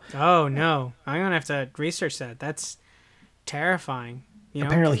now. Oh no, I'm gonna have to research that. That's terrifying. You know?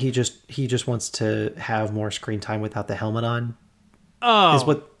 Apparently, he just wants to have more screen time without the helmet on.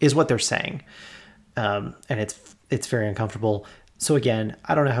 Oh, is what they're saying, and it's very uncomfortable. So again,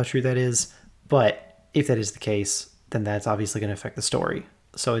 I don't know how true that is, but if that is the case, then that's obviously going to affect the story.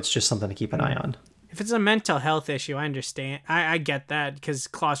 So it's just something to keep an eye on. If it's a mental health issue, I understand. I get that, because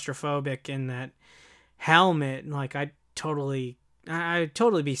claustrophobic in that helmet, like I'd totally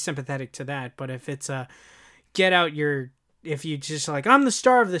be sympathetic to that. But if it's a if you just like, I'm the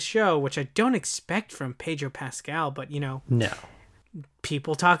star of the show, which I don't expect from Pedro Pascal, but no,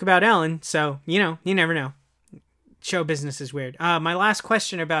 people talk about Ellen, so you never know. Show business is weird. My last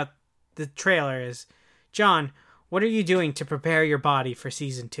question about the trailer is, John, what are you doing to prepare your body for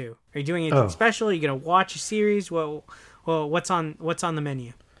season 2? Are you doing anything special? Are you gonna watch a series? Well, what's on the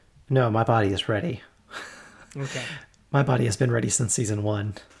menu? No, my body is ready. Okay. My body has been ready since season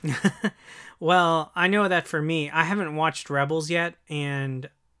 1. Well, I know that for me, I haven't watched Rebels yet, and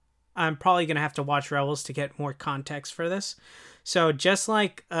I'm probably gonna have to watch Rebels to get more context for this. So just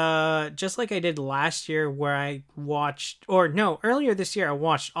like I did last year, where earlier this year, I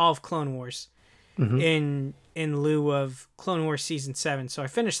watched all of Clone Wars in lieu of Clone Wars season 7. So I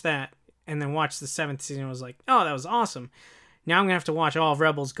finished that and then watched the 7th season. I was like, oh, that was awesome. Now I'm gonna have to watch all of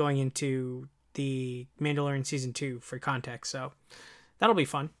Rebels going into the Mandalorian season 2 for context. So that'll be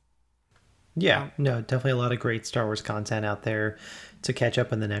fun. Yeah, no, definitely a lot of great Star Wars content out there to catch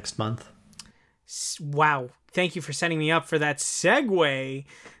up in the next month. Wow. Thank you for setting me up for that segue.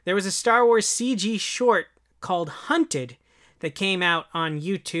 There was a Star Wars CG short called Hunted that came out on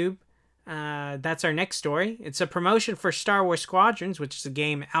YouTube. That's our next story. It's a promotion for Star Wars Squadrons, which is a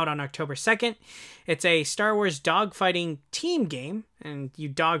game out on October 2nd. It's a Star Wars dogfighting team game, and you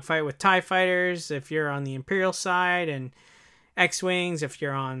dogfight with TIE fighters if you're on the Imperial side, and X-Wings if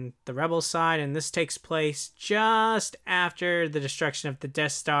you're on the Rebel side, and this takes place just after the destruction of the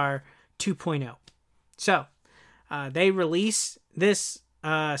Death Star 2.0. So, they release this,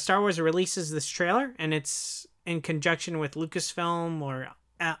 Star Wars releases this trailer, and it's in conjunction with Lucasfilm or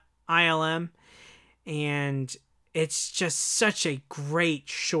ILM, and it's just such a great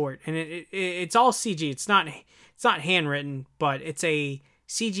short, and it's all CG. It's not handwritten, but it's a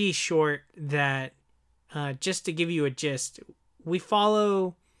CG short that, just to give you a gist, we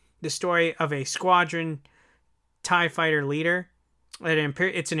follow the story of a squadron TIE fighter leader.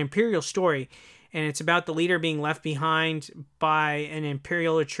 It's an Imperial story, and it's about the leader being left behind by an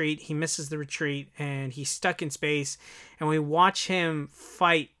Imperial retreat. He misses the retreat, and he's stuck in space, and we watch him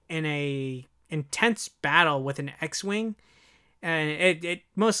fight in a intense battle with an X-Wing, and it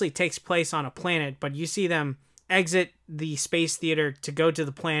mostly takes place on a planet, but you see them exit the space theater to go to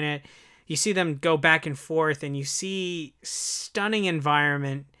the planet. You see them go back and forth, and you see stunning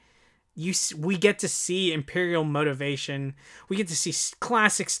environment. We get to see Imperial motivation. We get to see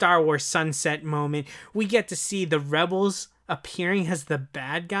classic Star Wars sunset moment. We get to see the Rebels appearing as the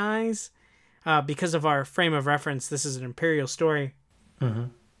bad guys. Because of our frame of reference, this is an Imperial story. Mm-hmm.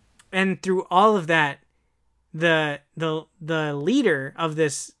 And through all of that, the leader of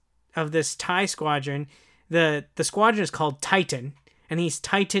this TIE squadron, the squadron is called Titan, and he's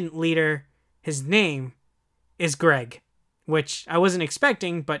Titan leader. His name is Greg, which I wasn't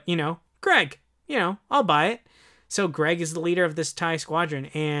expecting, but Greg, I'll buy it. So Greg is the leader of this TIE squadron,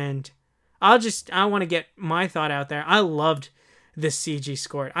 and I want to get my thought out there. I loved this CG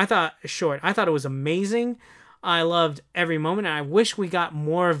short. I thought it was amazing. I loved every moment, and I wish we got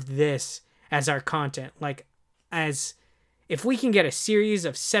more of this as our content. Like, as if we can get a series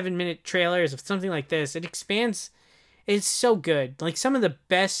of 7-minute trailers of something like this, it expands. It's so good. Like, some of the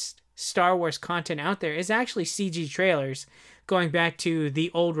best Star Wars content out there is actually CG trailers, going back to the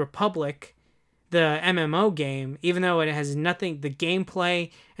Old Republic, the MMO game. Even though it has nothing, the gameplay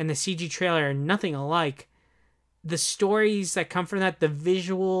and the CG trailer are nothing alike, the stories that come from that, the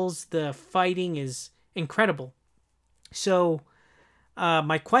visuals, the fighting is incredible. So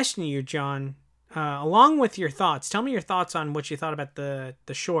my question to you, John, along with your thoughts, tell me your thoughts on what you thought about the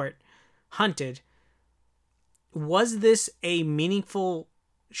short Hunted. Was this a meaningful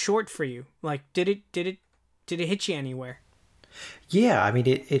short for you? Like, did it hit you anywhere? Yeah, I mean,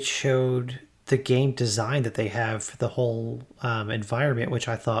 it showed the game design that they have for the whole environment, which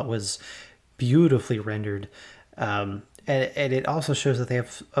I thought was beautifully rendered. And it also shows that they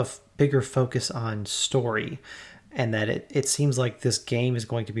have a bigger focus on story, and that it seems like this game is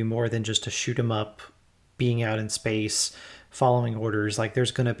going to be more than just a shoot 'em up, being out in space, following orders. Like,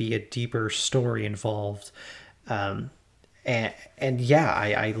 there's going to be a deeper story involved. And yeah,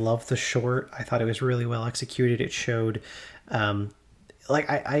 I love the short. I thought it was really well executed. It showed, I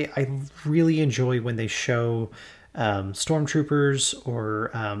really enjoy when they show stormtroopers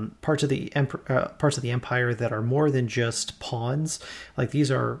or parts of the Empire that are more than just pawns. Like, these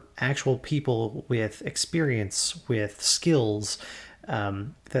are actual people with experience, with skills,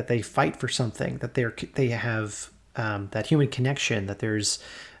 that they fight for something, that they have that human connection, that there's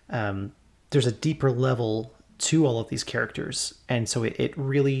a deeper level to all of these characters. And so it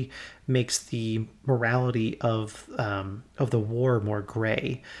really makes the morality of the war more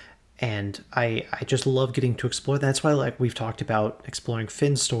gray. And I just love getting to explore that. That's why, like, we've talked about exploring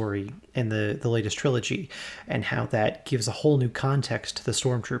Finn's story in the latest trilogy, and how that gives a whole new context to the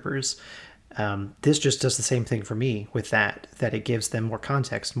stormtroopers. This just does the same thing for me with that it gives them more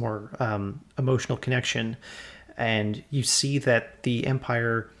context, more emotional connection. And you see that the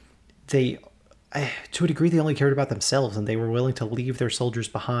Empire, to a degree, they only cared about themselves, and they were willing to leave their soldiers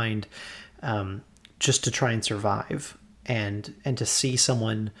behind just to try and survive. And to see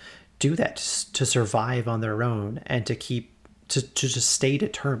someone do that, to survive on their own, and to just stay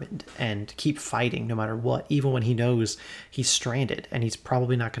determined and keep fighting no matter what, even when he knows he's stranded and he's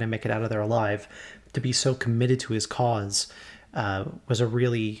probably not going to make it out of there alive, to be so committed to his cause was a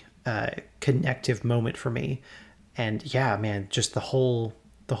really connective moment for me. And yeah, man, just the whole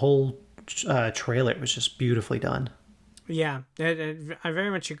trailer was just beautifully done. Yeah, I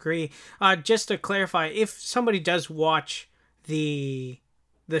very much agree. Just to clarify, if somebody does watch the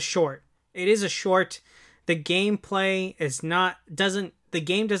short, it is a short. The gameplay the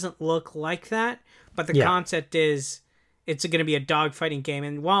game doesn't look like that, but the concept is it's going to be a dogfighting game.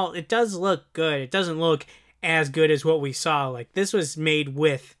 And while it does look good, it doesn't look as good as what we saw. Like, this was made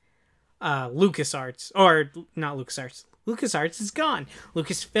with LucasArts, or not LucasArts. LucasArts is gone.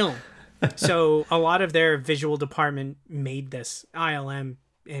 Lucasfilm. So a lot of their visual department made this ILM,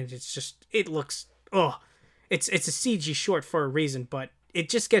 and it looks, it's a CG short for a reason, but it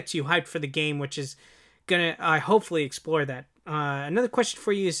just gets you hyped for the game, which is gonna hopefully explore that. Another question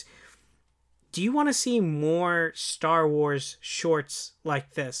for you is, do you want to see more Star Wars shorts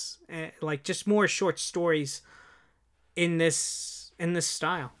like this, like just more short stories in this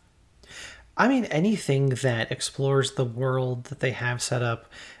style? I mean, anything that explores the world that they have set up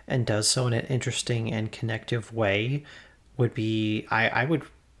and does so in an interesting and connective way would be, I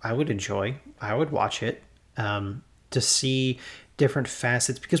would enjoy. I would watch it, to see different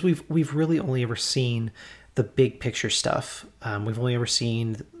facets, because we've really only ever seen the big picture stuff. We've only ever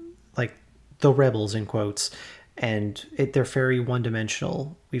seen, like, the rebels in quotes, and they're very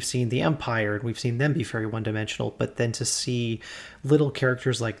one-dimensional. We've seen the Empire, and we've seen them be very one-dimensional, but then to see little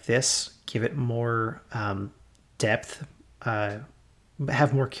characters like this give it more depth,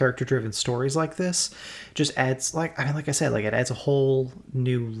 have more character-driven stories like this, just adds, like I said, like, it adds a whole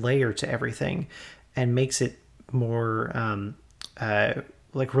new layer to everything, and makes it more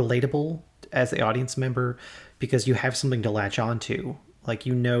like relatable as the audience member, because you have something to latch onto. Like,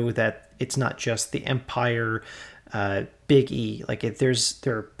 you know that it's not just the Empire, Big E. Like, there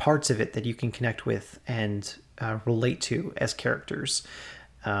are parts of it that you can connect with and relate to as characters.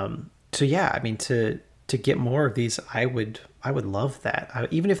 So yeah, I mean, to get more of these, I would love that.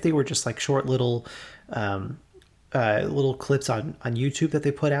 Even if they were just like short little clips on YouTube that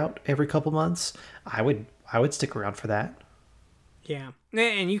they put out every couple months, I would stick around for that. Yeah.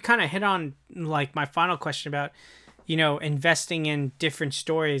 And you kind of hit on like my final question about, investing in different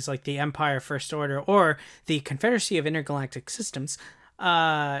stories like the Empire First Order or the Confederacy of Intergalactic Systems.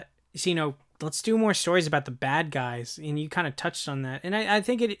 Let's do more stories about the bad guys. And you kind of touched on that. And I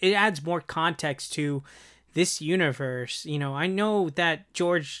think it adds more context to this universe. I know that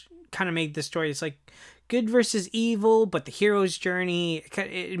George kind of made the story. It's like good versus evil, but the hero's journey,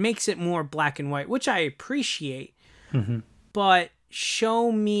 it makes it more black and white, which I appreciate. Mm-hmm. But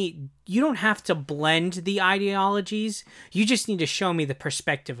show me, you don't have to blend the ideologies. You just need to show me the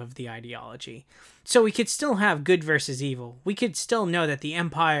perspective of the ideology. So we could still have good versus evil. We could still know that the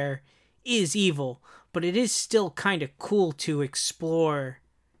Empire is evil, but it is still kind of cool to explore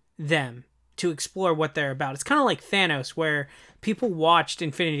them, to explore what they're about. It's kind of like Thanos, where people watched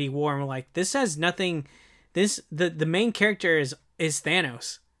Infinity War and were like, this has nothing, the main character is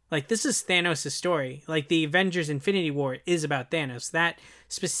Thanos. Like, this is Thanos' story. Like, the Avengers Infinity War is about Thanos, that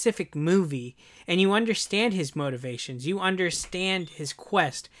specific movie. And you understand his motivations. You understand his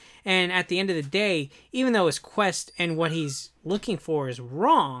quest. And at the end of the day, even though his quest and what he's looking for is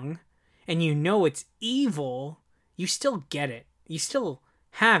wrong, and you know it's evil, you still get it. You still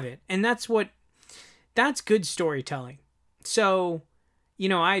have it. And that's good storytelling. So,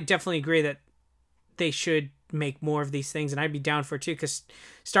 I definitely agree that they should make more of these things, and I'd be down for it too, because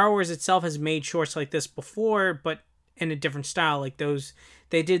Star Wars itself has made shorts like this before, but in a different style. Like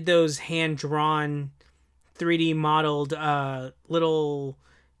they did those hand-drawn 3D modeled little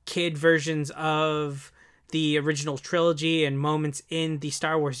kid versions of the original trilogy and moments in the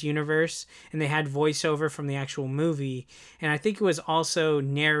Star Wars universe, and they had voiceover from the actual movie. And I think it was also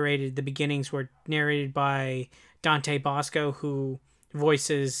narrated, the beginnings were narrated by Dante Bosco, who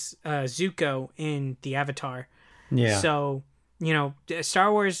voices Zuko in the Avatar. Yeah. So,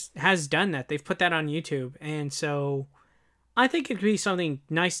 Star Wars has done that. They've put that on YouTube. And so I think it could be something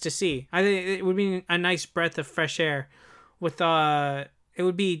nice to see. I think it would be a nice breath of fresh air with it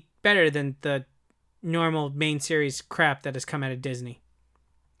would be better than the normal main series crap that has come out of Disney.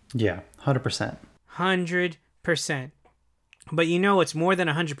 Yeah, 100%. 100%. But it's more than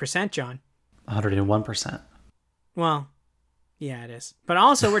 100%, John. 101%. Well, yeah, it is. But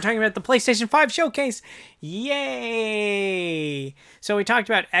also, we're talking about the PlayStation 5 showcase. Yay! So we talked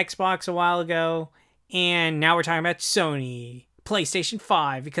about Xbox a while ago, and now we're talking about Sony PlayStation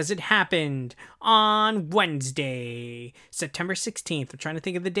 5 because it happened on Wednesday, September 16th. I'm trying to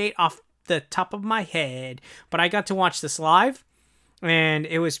think of the date off the top of my head, but I got to watch this live, and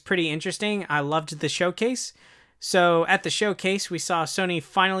it was pretty interesting. I loved the showcase. So at the showcase, we saw Sony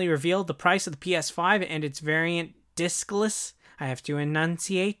finally reveal the price of the PS5 and its variant discless. I have to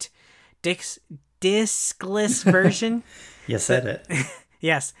enunciate. Discless version. You said it.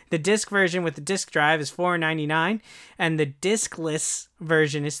 Yes, the disc version with the disc drive is $499, and the discless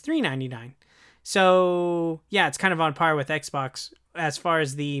version is $399. So yeah, it's kind of on par with Xbox as far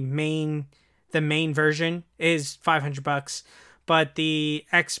as the main version is $500, but the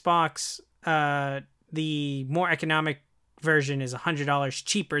Xbox, the more economic version is $100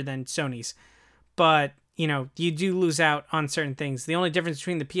 cheaper than Sony's. But you do lose out on certain things. The only difference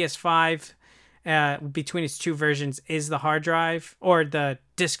between the PS5, between its two versions, is the hard drive, or the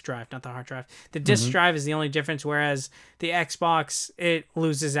disc drive, not the hard drive. The disc drive is the only difference, whereas the Xbox, it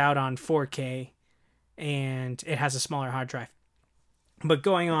loses out on 4K, and it has a smaller hard drive. But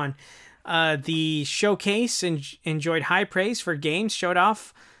going on, the showcase enjoyed high praise for games showed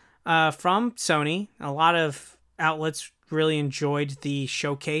off from Sony. A lot of outlets really enjoyed the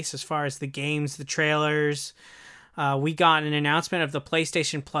showcase as far as the games, the trailers. We got an announcement of the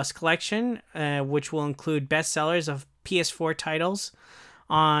PlayStation Plus collection, which will include bestsellers of PS4 titles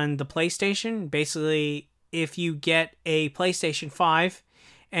on the PlayStation. Basically, if you get a PlayStation 5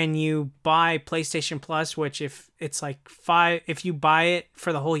 and you buy PlayStation Plus, which if you buy it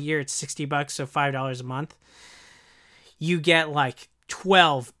for the whole year, it's $60, so $5 a month. You get like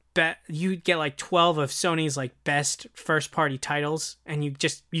 12 of Sony's like best first party titles, and you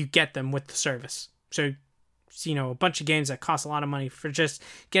get them with the service. So a bunch of games that cost a lot of money for just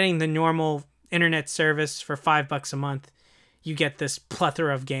getting the normal internet service for $5 a month. You get this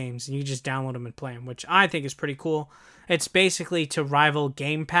plethora of games, and you just download them and play them, which I think is pretty cool. It's basically to rival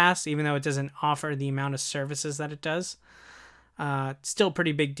Game Pass, even though it doesn't offer the amount of services that it does. Still a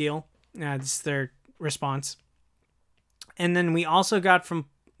pretty big deal. This is their response. And then we also got from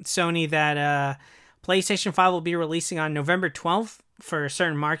Sony that PlayStation 5 will be releasing on November 12th for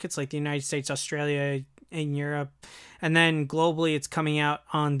certain markets like the United States, Australia, and Europe. And then globally, it's coming out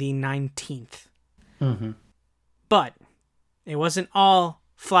on the 19th. Mm-hmm. But it wasn't all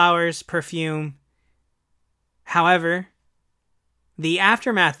flowers, perfume. However, The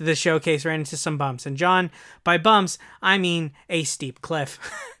aftermath of the showcase ran into some bumps, and John, by bumps, I mean a steep cliff.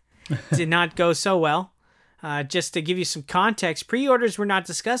 Did not go so well. Just to give you some context, pre-orders were not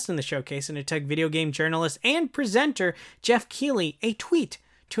discussed in the showcase, and it took video game journalist and presenter Jeff Keighley a tweet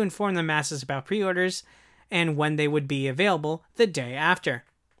to inform the masses about pre-orders and when they would be available the day after.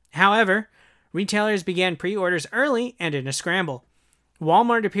 However, retailers began pre-orders early and in a scramble.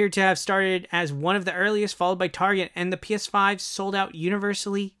 Walmart appeared to have started as one of the earliest, followed by Target, and the PS5 sold out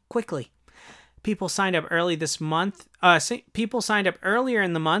universally quickly. People signed up early this month. People signed up earlier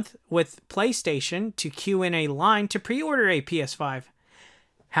in the month with PlayStation to queue in a line to pre-order a PS5.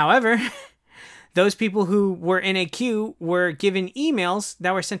 However, those people who were in a queue were given emails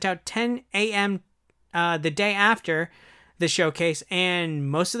that were sent out 10 a.m. The day after the showcase, and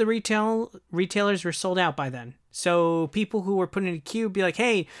most of the retailers were sold out by then. So people who were put in a queue be like,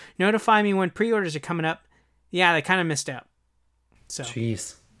 hey, notify me when pre-orders are coming up. Yeah, they kind of missed out. So,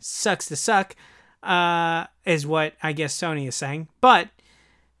 jeez. Sucks to suck, is what I guess Sony is saying. But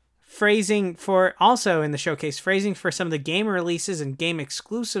phrasing for, also in the showcase, phrasing for some of the game releases and game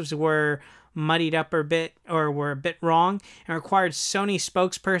exclusives were muddied up a bit, or were a bit wrong, and required Sony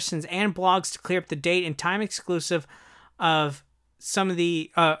spokespersons and blogs to clear up the date and time exclusive of some of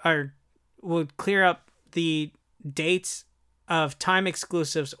the, or would clear up the dates of time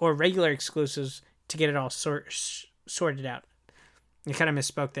exclusives or regular exclusives to get it all sorted out. I kind of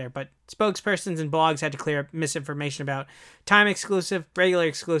misspoke there, but spokespersons and blogs had to clear up misinformation about time exclusive, regular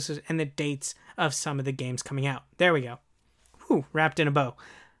exclusives, and the dates of some of the games coming out. There we go. Whew, wrapped in a bow.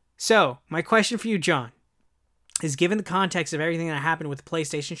 So, my question for you, John, is given the context of everything that happened with the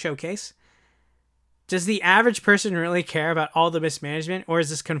PlayStation Showcase, does the average person really care about all the mismanagement, or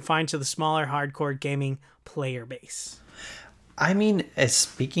is this confined to the smaller hardcore gaming player base? I mean, as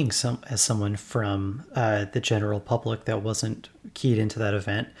someone from the general public that wasn't keyed into that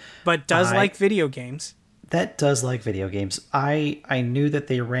event, but does like video games. That does like video games. I knew that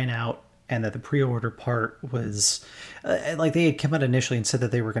they ran out and that the pre-order part was like they had come out initially and said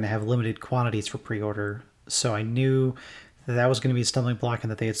that they were going to have limited quantities for pre-order. So I knew that was going to be a stumbling block and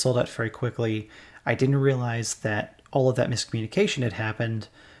that they had sold out very quickly. I didn't realize that all of that miscommunication had happened.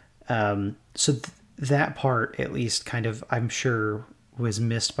 That part, at least, kind of, I'm sure, was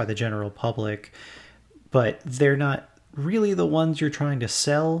missed by the general public. But they're not really the ones you're trying to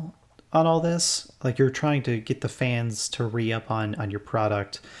sell on all this. Like, you're trying to get the fans to re-up on your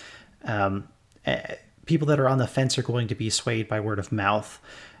product. People that are on the fence are going to be swayed by word of mouth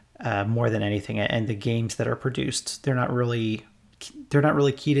more than anything. And the games that are produced, they're not really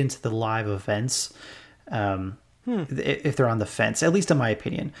keyed into the live events. If they're on the fence, at least in my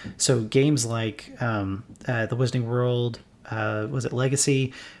opinion. So games like the Wizarding World, was it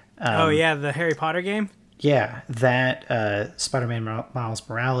Legacy? The Harry Potter game? Yeah, that Spider-Man Miles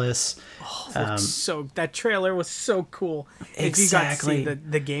Morales. That trailer was so cool. Exactly. If you got to see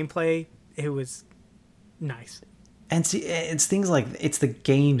the gameplay, it was nice. And see, it's things like, it's the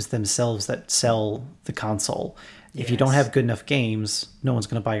games themselves that sell the console. If you don't have good enough games, no one's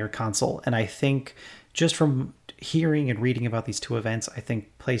going to buy your console. And I think just from hearing and reading about these two events, I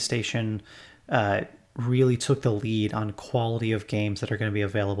think PlayStation really took the lead on quality of games that are going to be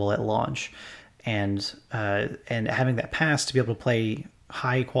available at launch, and having that pass to be able to play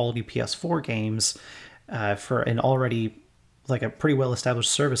high quality PS4 games for an already like a pretty well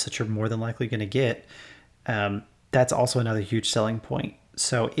established service that you're more than likely going to get. That's also another huge selling point.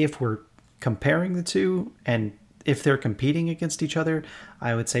 So if we're comparing the two and if they're competing against each other,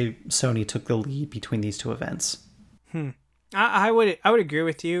 I would say Sony took the lead between these two events. I would agree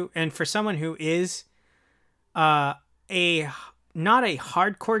with you. And for someone who is not a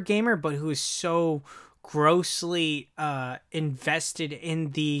hardcore gamer, but who is so grossly invested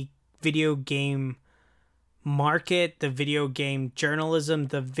in the video game market, the video game journalism,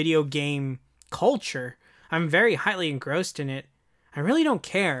 the video game culture, I'm very highly engrossed in it. I really don't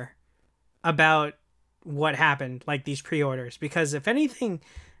care about what happened, like these pre-orders, because if anything,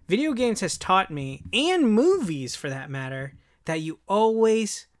 video games has taught me, and movies for that matter, that you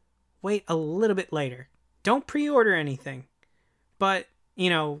always wait a little bit later. Don't pre-order anything. But,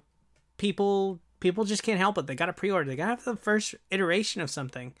 people just can't help it. They got to pre-order. They got to have the first iteration of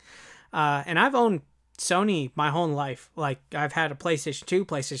something. And I've owned Sony my whole life. Like, I've had a PlayStation 2,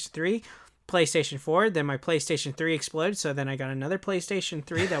 PlayStation 3, PlayStation 4. Then my PlayStation 3 exploded, so then I got another PlayStation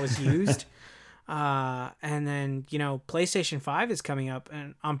 3 that was used. And then, PlayStation 5 is coming up,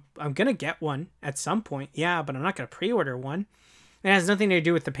 and I'm going to get one at some point. Yeah, but I'm not going to pre-order one. It has nothing to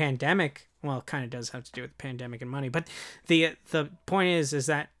do with the pandemic. Well, it kind of does have to do with the pandemic and money, but the point is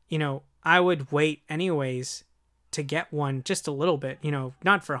that, I would wait anyways to get one just a little bit,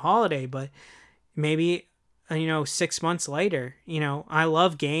 not for holiday, but maybe 6 months later. I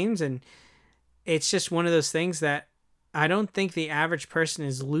love games, and it's just one of those things that I don't think the average person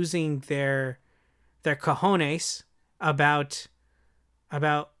is losing their cojones about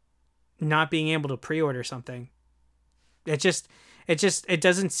not being able to pre-order something. It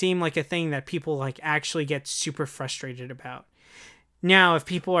doesn't seem like a thing that people like actually get super frustrated about. Now, if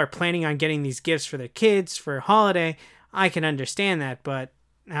people are planning on getting these gifts for their kids for holiday, I can understand that, but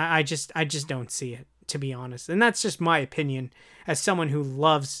I just don't see it, to be honest. And that's just my opinion as someone who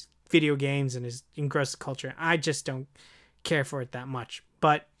loves video games and is engrossed in culture. I just don't care for it that much.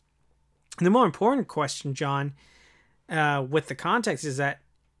 But the more important question, John, with the context is that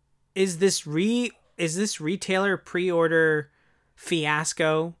is this retailer pre-order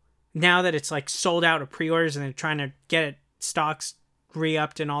fiasco, now that it's like sold out of pre-orders and they're trying to get it stocks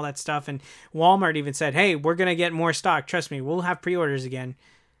re-upped and all that stuff, and Walmart even said, hey, we're gonna get more stock, trust me, we'll have pre-orders again.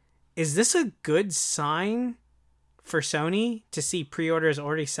 Is this a good sign for Sony to see pre-orders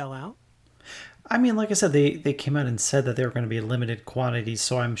already sell out? I mean, like I said, they came out and said that they were going to be limited quantities,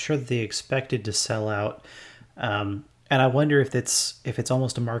 so I'm sure that they expected to sell out. And I wonder if it's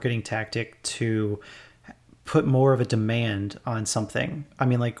almost a marketing tactic to put more of a demand on something. I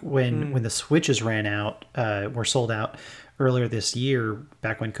mean, like when the Switches were sold out earlier this year,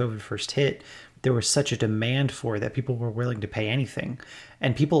 back when COVID first hit, there was such a demand for it that people were willing to pay anything.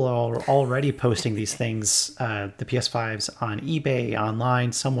 And people are already posting these things, the PS5s on eBay,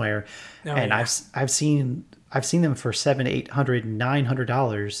 online, somewhere. Oh, and yeah. I've seen them for $700, $800,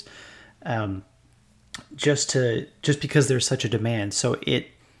 $900, just because there's such a demand. So it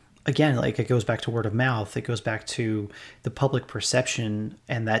goes back to word of mouth. It goes back to the public perception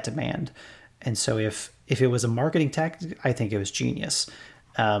and that demand. And so if it was a marketing tactic, I think it was genius.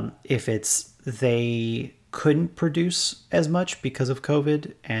 If they couldn't produce as much because of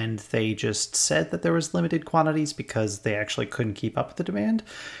COVID and they just said that there was limited quantities because they actually couldn't keep up with the demand,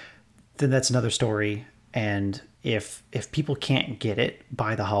 then that's another story. And if people can't get it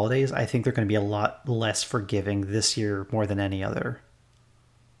by the holidays, I think they're going to be a lot less forgiving this year more than any other.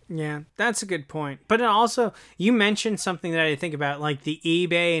 Yeah, that's a good point. But also, you mentioned something that I think about, like the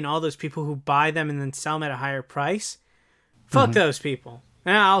eBay and all those people who buy them and then sell them at a higher price. Fuck those people.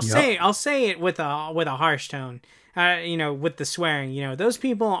 And I'll say it with a harsh tone, with the swearing. Those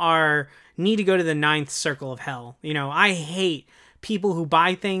people need to go to the ninth circle of hell. I hate people who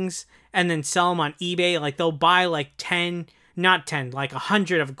buy things and then sell them on eBay. Like they'll buy like 10, not 10, like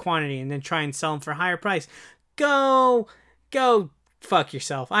 100 of a quantity and then try and sell them for a higher price. Go fuck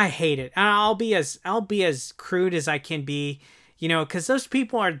yourself. I hate it. I'll be as crude as I can be. Because those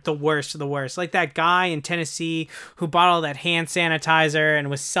people are the worst of the worst. Like that guy in Tennessee who bought all that hand sanitizer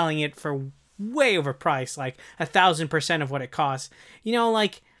and was selling it for way overpriced, like 1,000% of what it costs.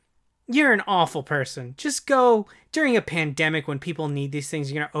 You're an awful person. Just go during a pandemic when people need these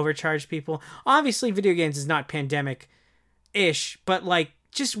things. You're going to overcharge people. Obviously, video games is not pandemic-ish, but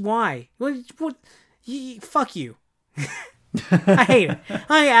just why? Fuck you. I hate it.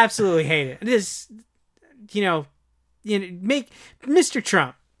 I absolutely hate it. It is, make Mr.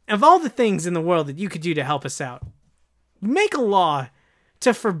 Trump, of all the things in the world that you could do to help us out, make a law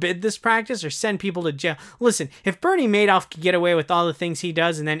to forbid this practice or send people to jail. Listen, if Bernie Madoff could get away with all the things he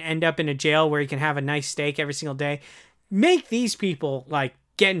does and then end up in a jail where he can have a nice steak every single day, make these people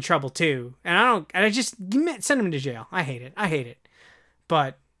get in trouble too. And I just send them to jail. I hate it.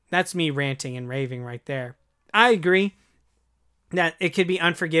 But that's me ranting and raving right there. I agree that it could be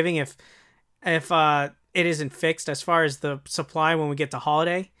unforgiving if it isn't fixed as far as the supply when we get to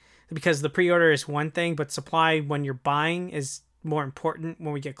holiday, because the pre-order is one thing, but supply when you're buying is more important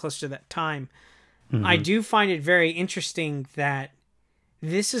when we get closer to that time. Mm-hmm. I do find it very interesting that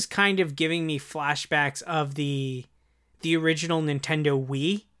this is kind of giving me flashbacks of the original Nintendo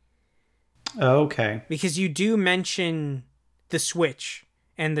Wii. Oh, okay. Because you do mention the Switch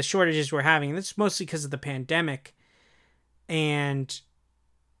and the shortages we're having. That's mostly because of the pandemic. And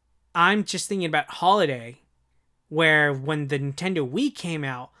I'm just thinking about holiday, where when the Nintendo Wii came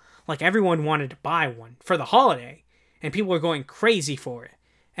out, everyone wanted to buy one for the holiday, and people were going crazy for it.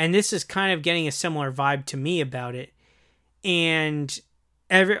 And this is kind of getting a similar vibe to me about it. And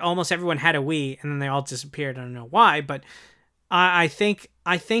almost everyone had a Wii, and then they all disappeared. I don't know why, but I think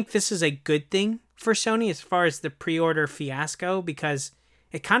this is a good thing for Sony as far as the pre-order fiasco, because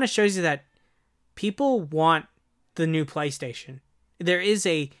it kind of shows you that people want the new PlayStation. There is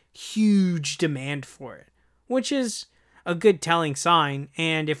a huge demand for it, which is a good telling sign.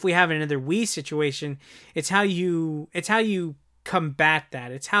 And if we have another Wii situation, it's how you combat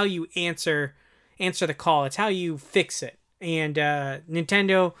that. It's how you answer answer the call. It's how you fix it. And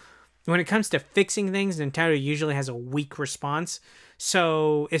Nintendo, when it comes to fixing things, Nintendo usually has a weak response.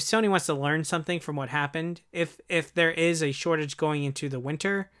 So if Sony wants to learn something from what happened, if there is a shortage going into the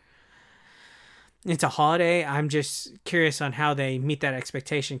winter, it's a holiday, I'm just curious on how they meet that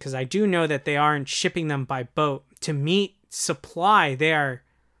expectation, because I do know that they aren't shipping them by boat. To meet supply, they are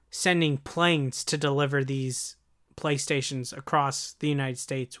sending planes to deliver these PlayStations across the United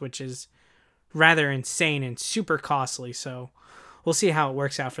States, which is rather insane and super costly. So we'll see how it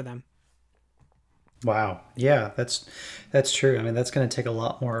works out for them. Wow. Yeah, that's true. I mean, that's going to take a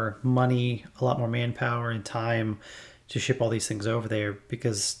lot more money, a lot more manpower and time to ship all these things over there,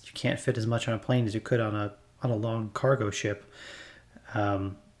 because you can't fit as much on a plane as you could on a long cargo ship.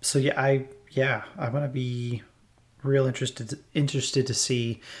 So I'm going to be real interested to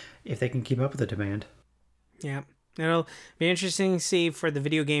see if they can keep up with the demand. Yeah. It'll be interesting to see for the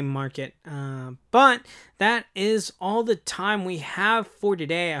video game market. But that is all the time we have for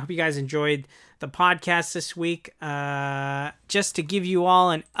today. I hope you guys enjoyed the podcast this week. Just to give you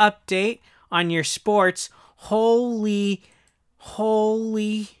all an update on your sports. Holy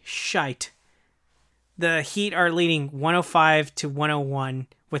shite. The Heat are leading 105-101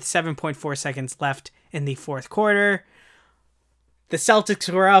 with 7.4 seconds left in the fourth quarter. The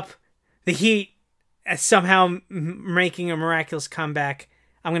Celtics were up. The Heat somehow making a miraculous comeback.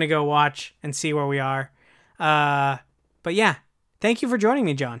 I'm going to go watch and see where we are. But yeah, thank you for joining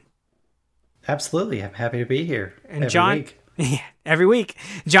me, John. Absolutely. I'm happy to be here. And John, week. Yeah, every week.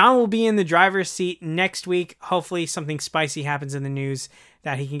 John will be in the driver's seat next week. Hopefully something spicy happens in the news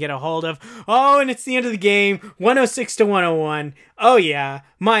that he can get a hold of. Oh, and it's the end of the game. 106-101. Oh yeah,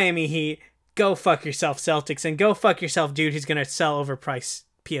 Miami Heat. Go fuck yourself, Celtics, and go fuck yourself, dude who's going to sell overpriced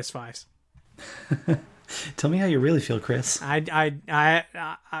PS5s. Tell me how you really feel, Chris. It'll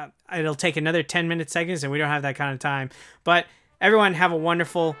take another 10 seconds, and we don't have that kind of time. But everyone, have a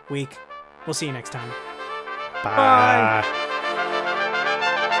wonderful week. We'll see you next time. Bye.